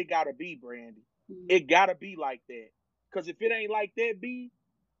that's what it got to be, Brandy. Mm-hmm. It got to be like that. Because if it ain't like that, B,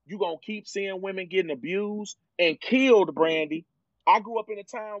 you going to keep seeing women getting abused and killed, Brandy. I grew up in a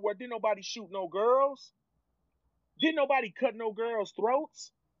time where didn't nobody shoot no girls. Didn't nobody cut no girls'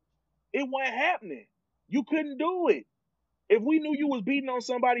 throats. It wasn't happening. You couldn't do it. If we knew you was beating on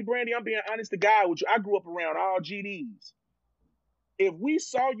somebody, Brandy, I'm being honest to God with you. I grew up around all GDs. If we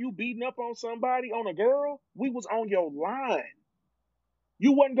saw you beating up on somebody, on a girl, we was on your line.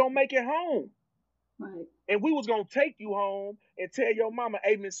 You wasn't going to make it home. Right. And we was going to take you home and tell your mama,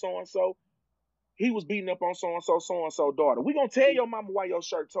 hey, Miss So-and-so, he was beating up on so-and-so daughter. We going to tell your mama why your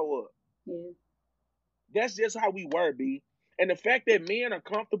shirt tore up. Yeah. That's just how we were, B. And the fact that men are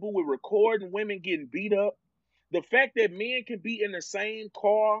comfortable with recording women getting beat up, the fact that men can be in the same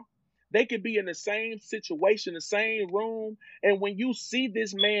car, they can be in the same situation, the same room, and when you see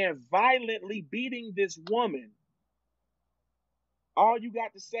this man violently beating this woman, all you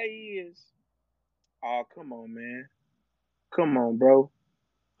got to say is, oh, come on, man. Come on, bro.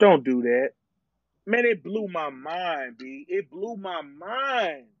 Don't do that. Man, it blew my mind, B. It blew my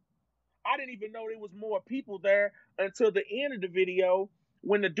mind. I didn't even know there was more people there until the end of the video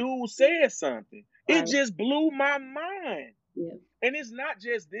when the dude said something. Right. It just blew my mind. Yeah. And it's not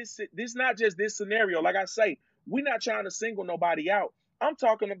just this scenario. Like I say, we're not trying to single nobody out. I'm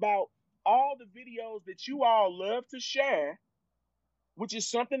talking about all the videos that you all love to share, which is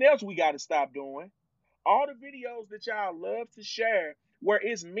something else we got to stop doing. All the videos that y'all love to share where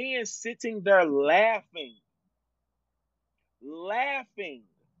it's men sitting there laughing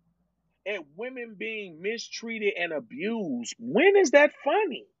at women being mistreated and abused. When is that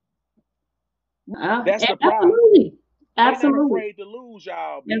funny? That's the problem. Absolutely. They're not afraid to lose,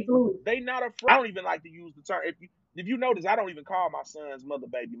 y'all. B. Absolutely. They not afraid. I don't even like to use the term. If you notice, I don't even call my son's mother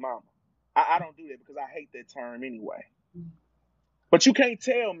baby mama. I don't do that because I hate that term anyway. But you can't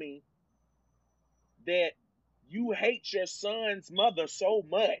tell me that you hate your son's mother so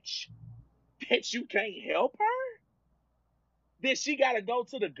much that you can't help her? That she got to go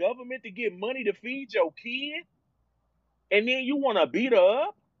to the government to get money to feed your kid? And then you want to beat her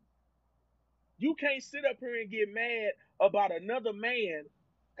up? You can't sit up here and get mad about another man.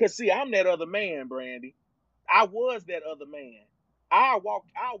 Because, see, I'm that other man, Brandy. I was that other man. I'll walk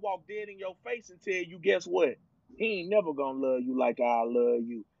dead in your face and tell you, guess what? He ain't never going to love you like I love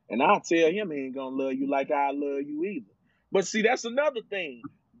you. And I'll tell him he ain't going to love you like I love you either. But, see, that's another thing.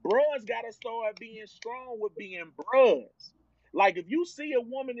 Bros got to start being strong with being bros. Like, if you see a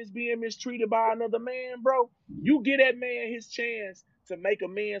woman is being mistreated by another man, bro, you give that man his chance to make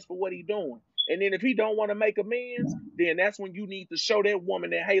amends for what he doing. And then if he don't want to make amends, then that's when you need to show that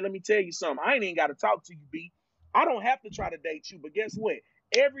woman that, hey, let me tell you something. I ain't even got to talk to you, B. I don't have to try to date you, but guess what?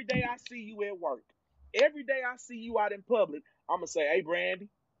 Every day I see you at work. Every day I see you out in public, I'm gonna say, "Hey, Brandy,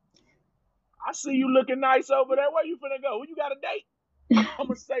 I see you looking nice over there. Where you finna go? You got a date?" I'm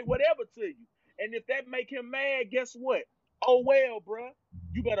gonna say whatever to you. And if that make him mad, guess what? Oh well, bruh.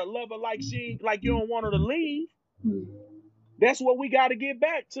 You better love her like like you don't want her to leave. That's what we got to get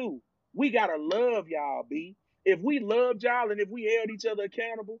back to. We gotta love y'all, B. If we loved y'all and if we held each other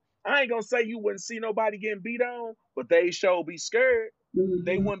accountable, I ain't gonna say you wouldn't see nobody getting beat on, but they sure be scared.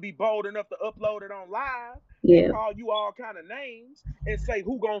 They wouldn't be bold enough to upload it on live and call you all kind of names and say,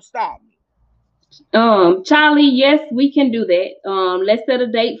 "Who gonna stop me?" Charlie, yes, we can do that. Let's set a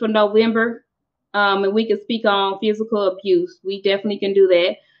date for November. And we can speak on physical abuse. We definitely can do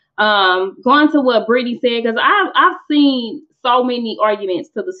that. Going to what Brittany said, because I've seen so many arguments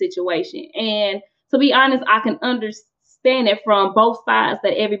to the situation, and to be honest, I can understand it from both sides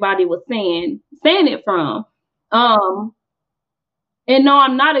that everybody was saying it from. And no,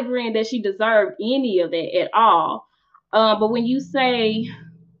 I'm not agreeing that she deserved any of that at all. But when you say,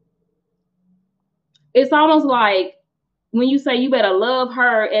 it's almost like when you say you better love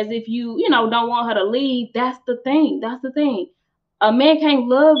her as if you don't want her to leave. That's the thing. A man can't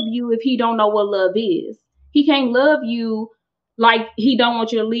love you if he don't know what love is. He can't love you like he don't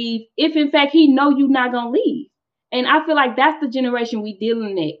want you to leave if in fact he know you're not gonna leave. And I feel like that's the generation we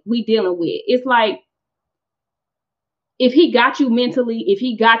dealing with. It's like, if he got you mentally, if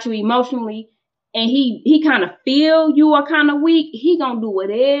he got you emotionally, and he kind of feel you are kind of weak, he gonna do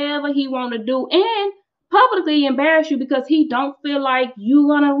whatever he want to do and publicly embarrass you because he don't feel like you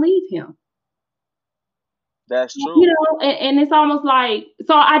gonna leave him. That's true. And it's almost like,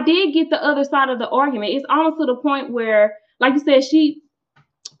 so I did get the other side of the argument. It's almost to the point where, like you said,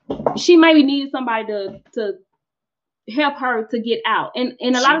 she maybe needed somebody to help her to get out. And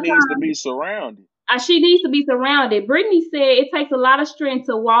a lot of times she needs to be surrounded. She needs to be surrounded. Brittany said it takes a lot of strength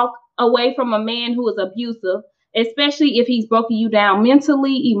to walk away from a man who is abusive, especially if he's broken you down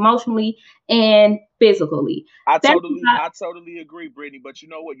mentally, emotionally, and physically. I totally agree, Brittany. But you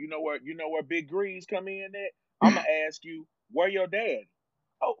know what? You know where Big Greens come in at? I'm gonna ask you, where your dad?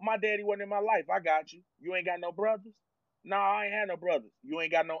 Oh, my daddy wasn't in my life. I got you. You ain't got no brothers? No, I ain't had no brothers. You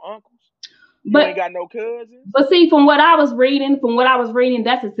ain't got no uncles? You ain't got no cousins? But see, from what I was reading,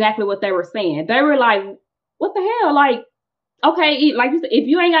 that's exactly what they were saying. They were like, what the hell? Like, okay, like you said, if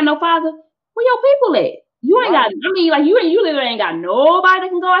you ain't got no father, where your people at? You ain't got, I mean, like, you literally ain't got nobody that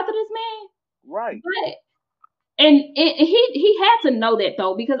can go after this man. Right. But, and he had to know that,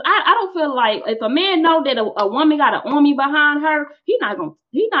 though, because I don't feel like if a man know that a woman got an army behind her, he not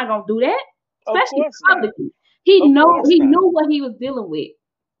gonna do that. Especially publicly. He knew what he was dealing with.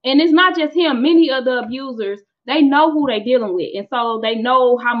 And it's not just him. Many of the abusers, they know who they're dealing with. And so they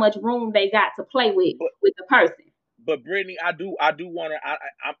know how much room they got to play with the person. But Brittany, I do want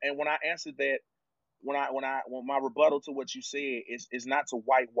to, and when I answered that, when my rebuttal to what you said is not to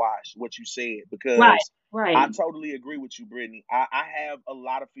whitewash what you said, because right. I totally agree with you, Brittany. I have a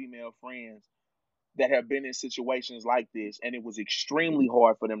lot of female friends that have been in situations like this, and it was extremely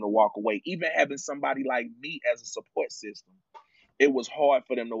hard for them to walk away. Even having somebody like me as a support system, it was hard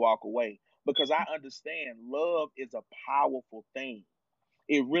for them to walk away, because I understand love is a powerful thing.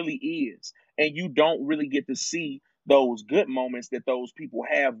 It really is. And you don't really get to see those good moments that those people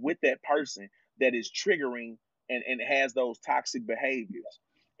have with that person that is triggering and has those toxic behaviors.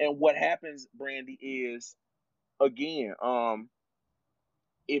 And what happens, Brandy, is, again,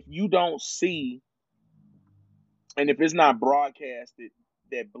 if you don't see, and if it's not broadcasted,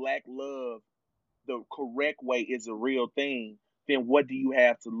 that Black love the correct way is a real thing, then what do you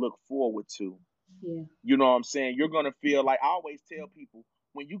have to look forward to? Yeah. You know what I'm saying? You're going to feel like, I always tell people,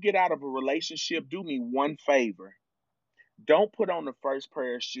 when you get out of a relationship, do me one favor. Don't put on the first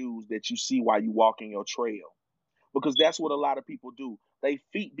pair of shoes that you see while you walk in your trail. Because that's what a lot of people do. They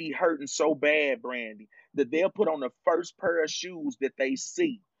feet be hurting so bad, Brandy, that they'll put on the first pair of shoes that they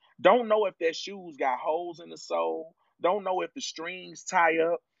see. Don't know if their shoes got holes in the sole. Don't know if the strings tie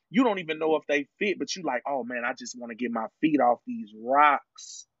up. You don't even know if they fit, but you like, oh man, I just want to get my feet off these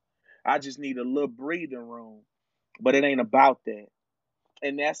rocks. I just need a little breathing room. But it ain't about that.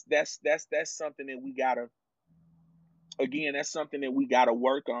 And that's something that we gotta, again, that's something that we gotta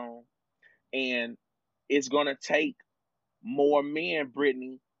work on. And it's gonna take more men,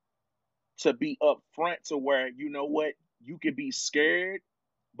 Brittany, to be upfront to where, you know what, you could be scared,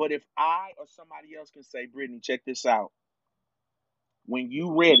 but if I or somebody else can say, Brittany, check this out. When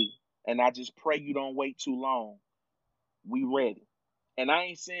you ready, and I just pray you don't wait too long, we ready. And I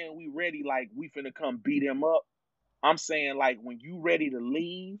ain't saying we ready like we finna come beat him up. I'm saying, like, when you ready to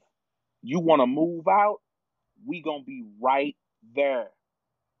leave, you want to move out, we gonna be right there.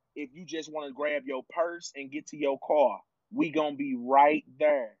 if you just want to grab your purse and get to your car, we gonna be right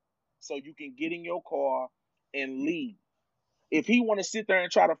there. So you can get in your car and leave. If he want to sit there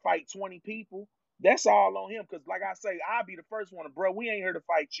and try to fight 20 people, that's all on him. Because like I say, I'll be the first one, bro. We ain't here to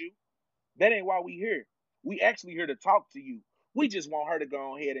fight you. That ain't why we here. We actually here to talk to you. We just want her to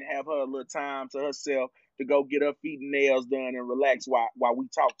go ahead and have her a little time to herself to go get her feet and nails done and relax while we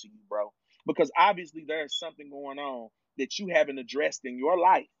talk to you, bro. Because obviously there's something going on that you haven't addressed in your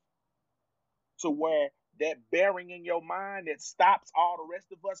life to where that bearing in your mind that stops all the rest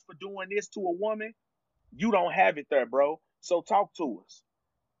of us for doing this to a woman, you don't have it there, bro. So talk to us.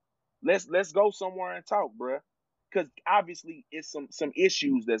 Let's go somewhere and talk, bro. Because obviously it's some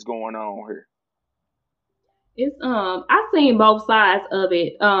issues that's going on here. It's I've seen both sides of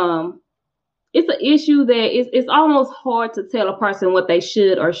it. It's an issue that it's almost hard to tell a person what they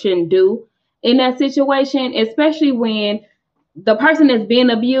should or shouldn't do in that situation, especially when the person that's being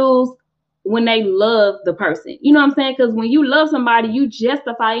abused, when they love the person. You know what I'm saying? Because when you love somebody, you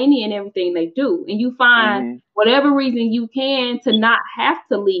justify any and everything they do, and you find whatever reason you can to not have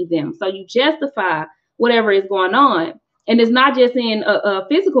to leave them. So you justify whatever is going on. And it's not just in a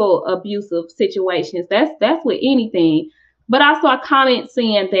physical abusive situations. That's with anything. But I saw a comment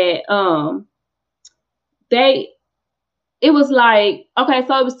saying that they it was like, okay,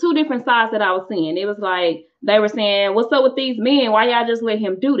 so it was two different sides that I was seeing. It was like they were saying, what's up with these men? Why y'all just let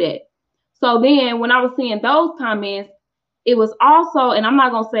him do that? So then when I was seeing those comments, it was also, and I'm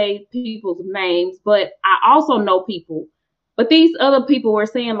not going to say people's names, but I also know people. But these other people were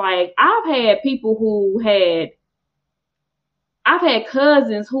saying, like, I've had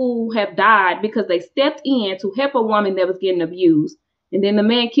cousins who have died because they stepped in to help a woman that was getting abused. And then the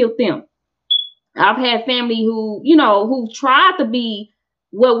man killed them. I've had family who tried to be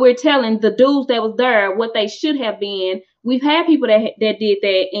what we're telling the dudes that was there what they should have been. We've had people that did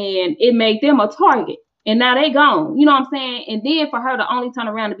that, and it made them a target, and now they gone. You know what I'm saying? And then for her to only turn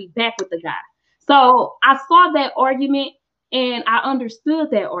around to be back with the guy. So I saw that argument, and I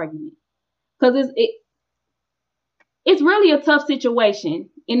understood that argument because it's really a tough situation,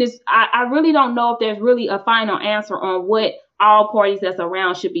 and I really don't know if there's really a final answer on what all parties that's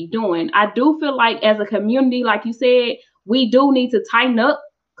around should be doing. I do feel like as a community, like you said, we do need to tighten up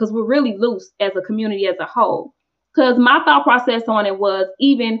because we're really loose as a community as a whole. Because my thought process on it was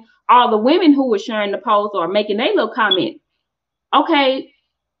even all the women who were sharing the post or making their little comment, okay,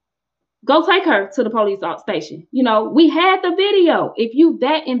 go take her to the police station. You know, we had the video. If you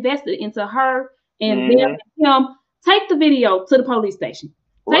that invested into her and them and him, take the video to the police station.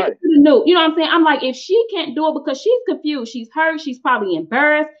 Take it to the news. You know what I'm saying? I'm like, if she can't do it because she's confused, she's hurt, she's probably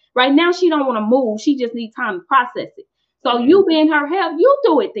embarrassed. Right now, she don't want to move. She just needs time to process it. So you being her help, you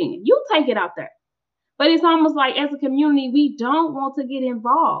do it then. You take it out there. But it's almost like as a community, we don't want to get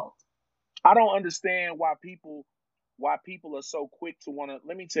involved. I don't understand why people are so quick to want to.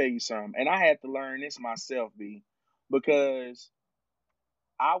 Let me tell you something. And I had to learn this myself, B, because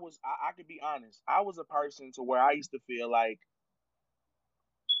I could be honest. I was a person to where I used to feel like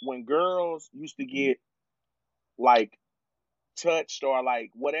when girls used to get like touched or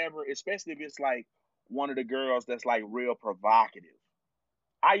like whatever, especially if it's like one of the girls that's like real provocative,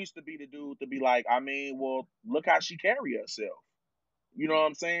 I used to be the dude to be like, I mean, well, look how she carry herself. You know what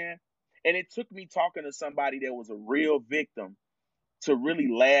I'm saying? And it took me talking to somebody that was a real victim to really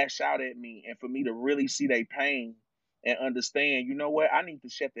lash out at me and for me to really see their pain and understand, you know what, I need to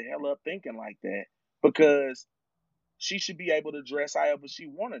shut the hell up thinking like that because she should be able to dress however she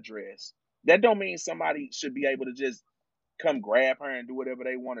want to dress. That don't mean somebody should be able to just come grab her and do whatever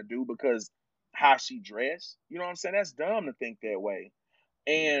they want to do because how she dressed. You know what I'm saying? That's dumb to think that way.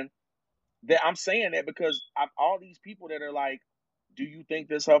 And that I'm saying that because all these people that are like, do you think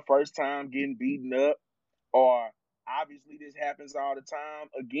this her first time getting beaten up? Or obviously this happens all the time.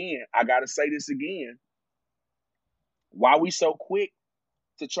 Again, I got to say this again. Why we so quick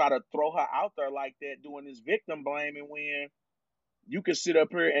to try to throw her out there like that doing this victim blaming when you can sit up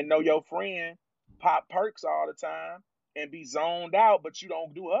here and know your friend pop perks all the time and be zoned out, but you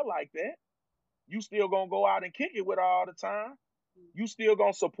don't do her like that. You still gonna go out and kick it with her all the time. You still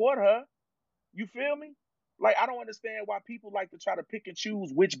gonna support her. You feel me? Like, I don't understand why people like to try to pick and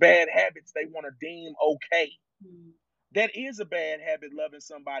choose which bad habits they want to deem okay. That is a bad habit, loving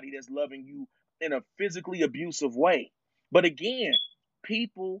somebody that's loving you in a physically abusive way. But again,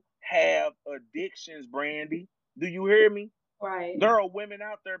 people have addictions, Brandy. Do you hear me? Right. There are women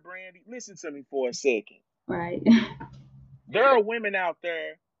out there, Brandy. Listen to me for a second. Right. There are women out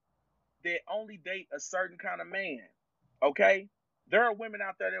there that only date a certain kind of man. Okay? There are women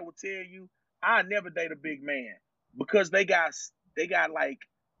out there that will tell you, I never date a big man because they got like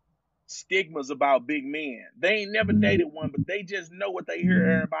stigmas about big men. They ain't never dated one, but they just know what they hear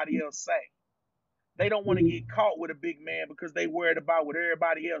everybody else say. They don't want to get caught with a big man because they worried about what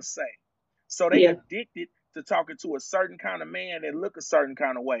everybody else say. So they addicted to talking to a certain kind of man that look a certain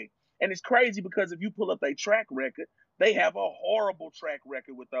kind of way. And it's crazy because if you pull up their track record, they have a horrible track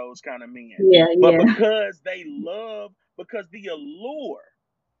record with those kind of men. But because they love, because the allure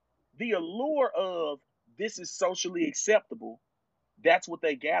of this is socially acceptable, that's what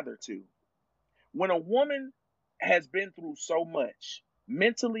they gather to. When a woman has been through so much,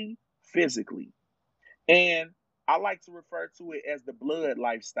 mentally, physically, and I like to refer to it as the blood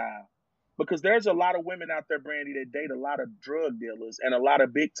lifestyle, because there's a lot of women out there, Brandy, that date a lot of drug dealers and a lot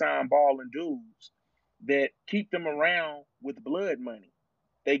of big time balling dudes that keep them around with blood money.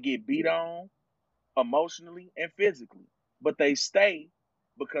 They get beat on emotionally and physically, but they stay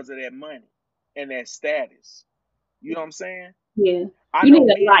because of that money and that status. You know what I'm saying? Yeah. I know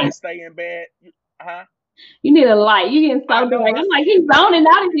men that stay in bad. You need a light. You getting so dark. I'm like, he's zoning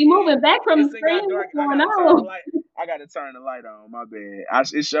out. Is he moving back from the screen? What's going on? I got to turn the light on. My bad.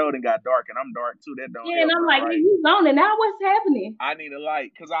 It showed and got dark, and I'm dark too. That don't help. And I'm like, he's zoning out. What's happening? I need a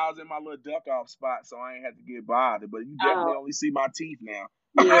light because I was in my little duck off spot, so I ain't had to get bothered. But you definitely only see my teeth now.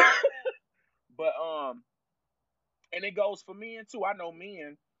 Yeah. But and it goes for men too. I know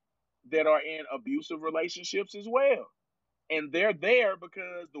men that are in abusive relationships as well, and they're there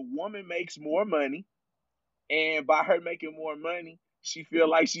because the woman makes more money. And by her making more money, she feel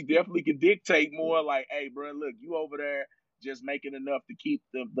like she definitely can dictate more. Like, hey, bro, look, you over there just making enough to keep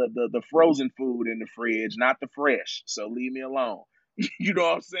the frozen food in the fridge, not the fresh. So leave me alone. You know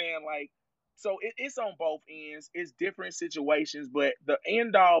what I'm saying? Like, so it's on both ends. It's different situations, but the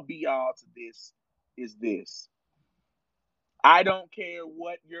end all be all to this is this. I don't care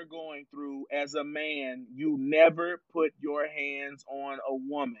what you're going through as a man. You never put your hands on a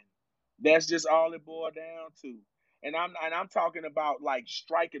woman. That's just all it boiled down to. And I'm talking about like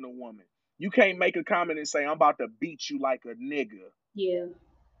striking a woman. You can't make a comment and say, I'm about to beat you like a nigga. Yeah.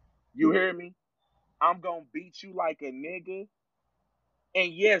 You hear me? I'm gonna beat you like a nigga.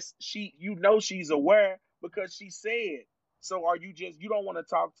 And yes, she's aware because she said, so are you don't want to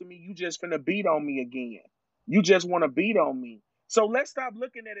talk to me? You just finna beat on me again. You just want to beat on me. So let's stop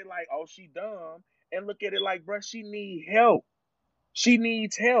looking at it like, oh, she dumb, and look at it like, bruh, she need help. She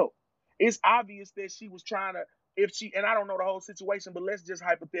needs help. It's obvious that she was trying to, and I don't know the whole situation, but let's just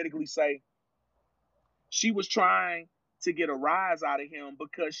hypothetically say she was trying to get a rise out of him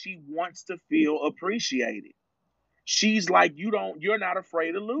because she wants to feel appreciated. She's like, you're not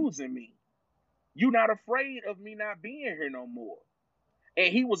afraid of losing me. You're not afraid of me not being here no more.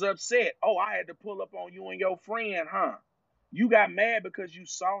 And he was upset. Oh, I had to pull up on you and your friend, huh? You got mad because you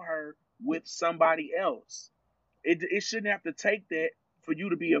saw her with somebody else. It shouldn't have to take that for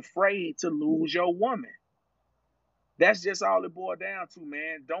you to be afraid to lose your woman. That's just all it boiled down to,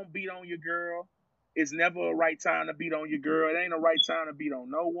 man. Don't beat on your girl. It's never a right time to beat on your girl. It ain't a right time to beat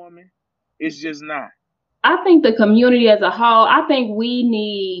on no woman. It's just not. I think the community as a whole, I think we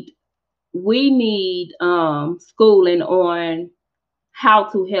need schooling on how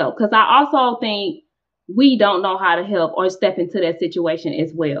to help. Because I also think we don't know how to help or step into that situation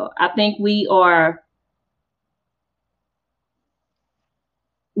as well. I think we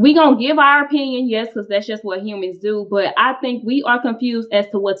gonna give our opinion, yes, because that's just what humans do. But I think we are confused as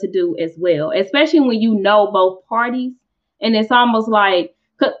to what to do as well, especially when you know both parties, and it's almost like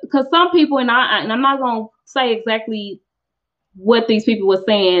because some people, and I'm not gonna say exactly what these people were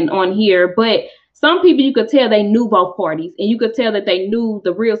saying on here, but some people you could tell they knew both parties, and you could tell that they knew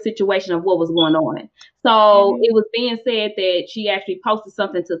the real situation of what was going on. So it was being said that she actually posted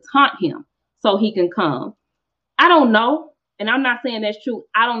something to taunt him so he can come. I don't know. And I'm not saying that's true.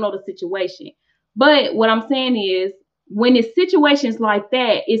 I don't know the situation. But what I'm saying is when it's situations like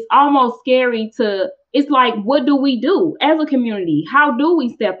that, it's almost scary it's like, what do we do as a community? How do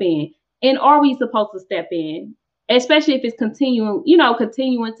we step in? And are we supposed to step in? Especially if it's continuing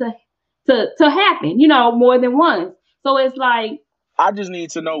to happen, more than once. So it's like, I just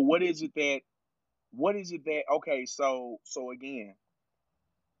need to know what is it that, okay, so again,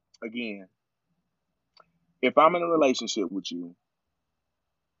 if I'm in a relationship with you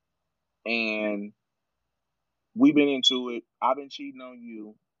and we've been into it, I've been cheating on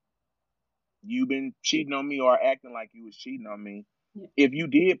you, you've been cheating on me or acting like you was cheating on me. Yeah. If you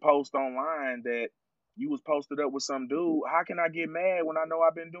did post online that you was posted up with some dude, how can I get mad when I know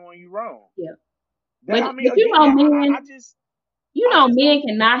I've been doing you wrong? Yeah. Men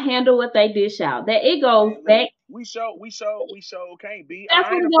cannot handle what they dish out. That it goes back. We show can't be. I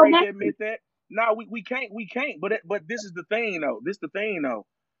ain't afraid to admit that. No, we can't. But this is the thing though.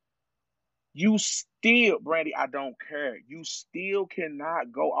 You still, Brandy, I don't care. You still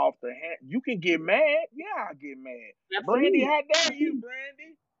cannot go off the hand. You can get mad. Yeah, I get mad. Brandy, Absolutely. how dare you,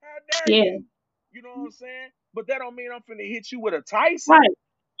 Brandy? How dare Yeah. you? You know what I'm saying? But that don't mean I'm finna hit you with a Tyson. Right.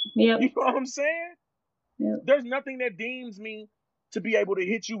 Yep. You know what I'm saying? Yep. There's nothing that deems me to be able to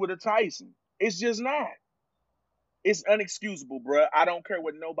hit you with a Tyson. It's just not. It's unexcusable, bruh. I don't care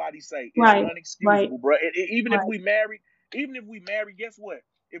what nobody say. It's Right. Right. unexcusable, bruh. Even if Right. we married, guess what?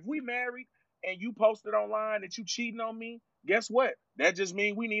 If we married and you posted online that you cheating on me, guess what? That just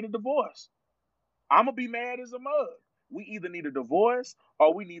means we need a divorce. I'm gonna be mad as a mug. We either need a divorce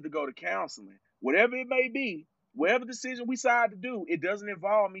or we need to go to counseling. Whatever it may be, whatever decision we decide to do, it doesn't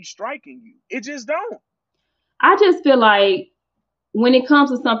involve me striking you. It just don't. I just feel like when it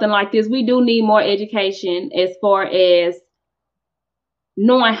comes to something like this, we do need more education as far as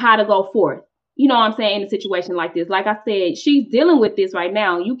knowing how to go forth. You know what I'm saying? In a situation like this, like I said, she's dealing with this right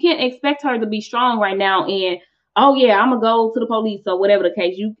now. You can't expect her to be strong right now and, oh yeah, I'm gonna go to the police or whatever the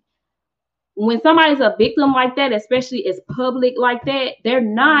case. When somebody's a victim like that, especially as public like that, they're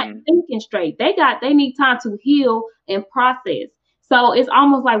not thinking straight. They need time to heal and process. So it's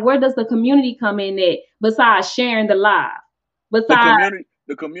almost like, where does the community come in at besides sharing the live?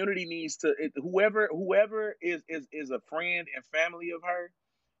 The community needs to, whoever is a friend and family of her.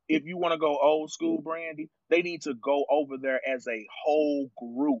 If you want to go old school, Brandy, they need to go over there as a whole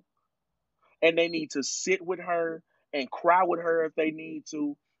group, and they need to sit with her and cry with her if they need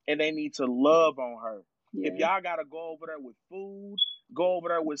to, and they need to love on her. If y'all gotta go over there with food, go over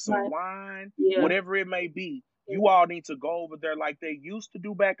there with some wine, whatever it may be, you all need to go over there like they used to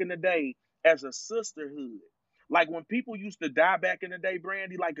do back in the day as a sisterhood. Like when people used to die back in the day,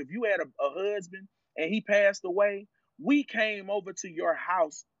 Brandy, like if you had a husband and he passed away, we came over to your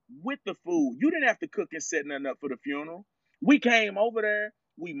house with the food. You didn't have to cook and set nothing up for the funeral. We came over there,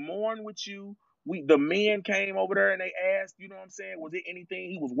 we mourned with you. The men came over there and they asked, you know what I'm saying, was it anything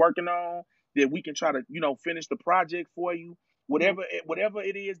he was working on that we can try to, finish the project for you? Whatever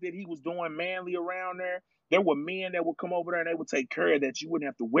it is that he was doing manly around there were men that would come over there and they would take care of that. You wouldn't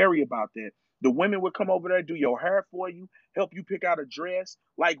have to worry about that. The women would come over there, do your hair for you, help you pick out a dress.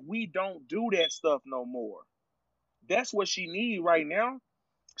 Like, we don't do that stuff no more. That's what she need right now.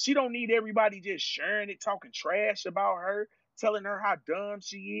 She don't need everybody just sharing it, talking trash about her, telling her how dumb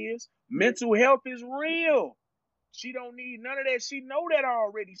she is. Mental health is real. She don't need none of that. She know that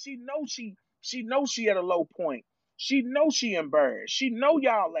already. She knows she at a low point. She knows she embarrassed. She know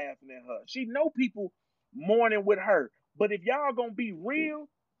y'all laughing at her. She know people mourning with her. But if y'all gonna be real,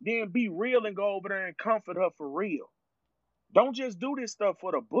 then be real and go over there and comfort her for real. Don't just do this stuff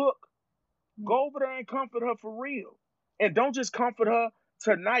for the book. Go over there and comfort her for real. And don't just comfort her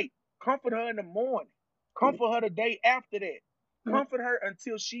tonight. Comfort her in the morning. Comfort her the day after that. Comfort her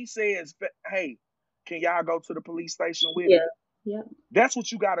until she says, hey, can y'all go to the police station with me? Yeah. That's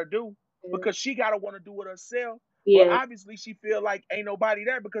what you got to do, because she got to want to do it herself. But obviously she feel like ain't nobody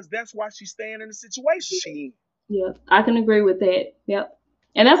there, because that's why she's staying in the situation she in. Yeah, I can agree with that. Yep.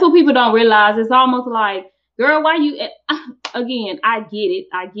 And that's what people don't realize. It's almost like, girl, why you, again, I get it.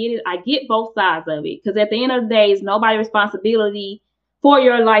 I get both sides of it. Because at the end of the day, it's nobody's responsibility for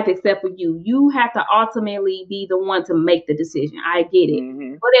your life except for you. You have to ultimately be the one to make the decision. I get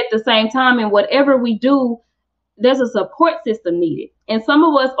it. But at the same time, in whatever we do, there's a support system needed. And some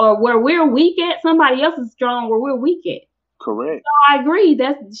of us are where we're weak at, somebody else is strong where we're weak at. Correct. So I agree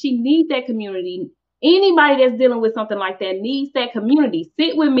that she needs that community. Anybody that's dealing with something like that needs that community.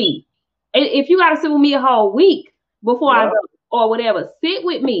 Sit with me. If you got to sit with me a whole week before I go or whatever, sit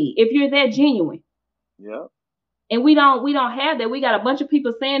with me if you're that genuine. Yeah. And we don't have that. We got a bunch of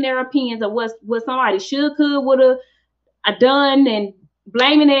people saying their opinions of what somebody should, could, would have done, and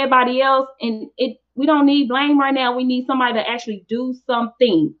blaming everybody else. And we don't need blame right now. We need somebody to actually do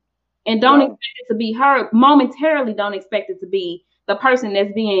something. And don't expect it to be her momentarily. Don't expect it to be the person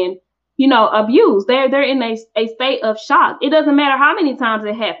that's being, abused. They're in a state of shock. It doesn't matter how many times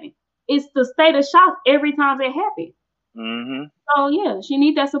it happened. It's the state of shock every time it happens. So yeah, she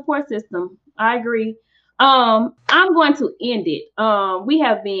needs that support system. I agree. I'm going to end it. I'm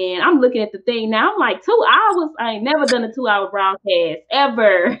looking at the thing now. I'm like 2 hours. I ain't never done a 2-hour broadcast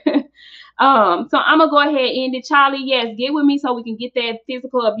ever. So I'm gonna go ahead and end it. Charlie, yes, get with me so we can get that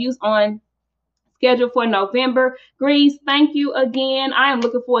physical abuse on schedule for November. Grease, thank you again. I am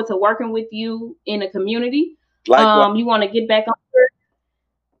looking forward to working with you in the community. Likewise. You want to get back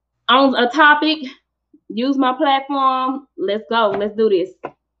on a topic? Use my platform. Let's go. Let's do this.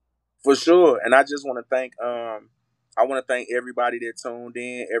 For sure. And I just want to thank everybody that tuned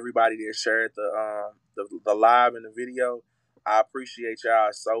in, everybody that shared the live and the video. I appreciate y'all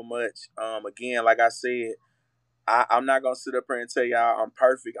so much. Again, like I said, I'm not gonna sit up here and tell y'all I'm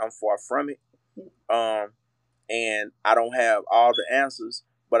perfect. I'm far from it. And I don't have all the answers,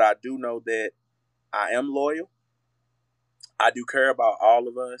 but I do know that I am loyal. I do care about all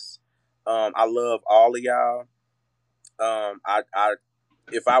of us. I love all of y'all.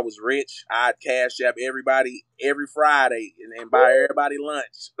 If I was rich, I'd cash app everybody every Friday and buy everybody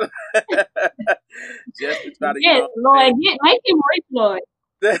lunch. Just to try to, yes, Lord, make him rich, Lord.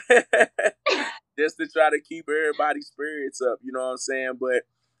 Just to try to keep everybody's spirits up, you know what I'm saying? But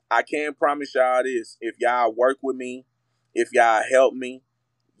I can promise y'all this: if y'all work with me, if y'all help me,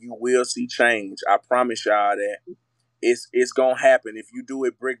 you will see change. I promise y'all that. It's gonna happen. If you do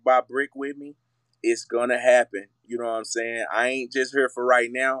it brick by brick with me, it's gonna happen. You know what I'm saying? I ain't just here for right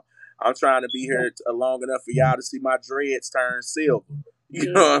now. I'm trying to be here long enough for y'all to see my dreads turn silver.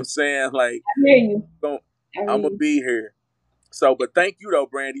 You know what I'm saying? Like, I hear you. I'm gonna be here. So, but thank you though,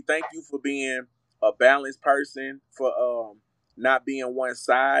 Brandy. Thank you for being a balanced person, for not being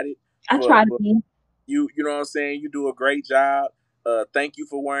one-sided. I try to be. You know what I'm saying? You do a great job. Thank you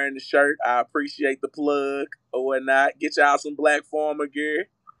for wearing the shirt. I appreciate the plug or whatnot. Get y'all some Black Farmer gear.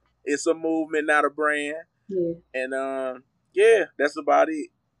 It's a movement, not a brand. Yeah. And yeah, that's about it.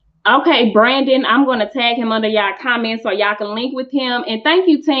 Okay, Brandon, I'm going to tag him under y'all comments so y'all can link with him. And thank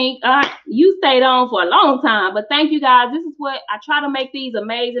you, Tink. You stayed on for a long time, but thank you guys. This is what I try to make these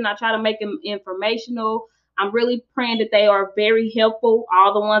amazing. I try to make them informational. I'm really praying that they are very helpful.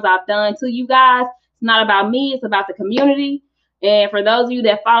 All the ones I've done to you guys. It's not about me. It's about the community. And for those of you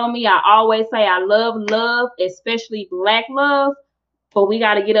that follow me, I always say I love, especially Black love. But we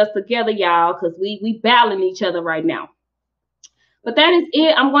got to get us together, y'all, because we battling each other right now. But that is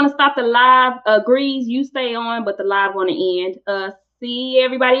it. I'm going to stop the live. Grease, you stay on, but the live going to end. See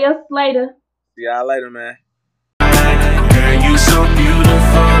everybody else later. See y'all later, man. Girl, you so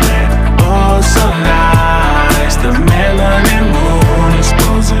beautiful and oh so nice. The melanin moon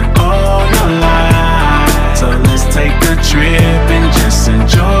exposing all your light. So let's take a trip and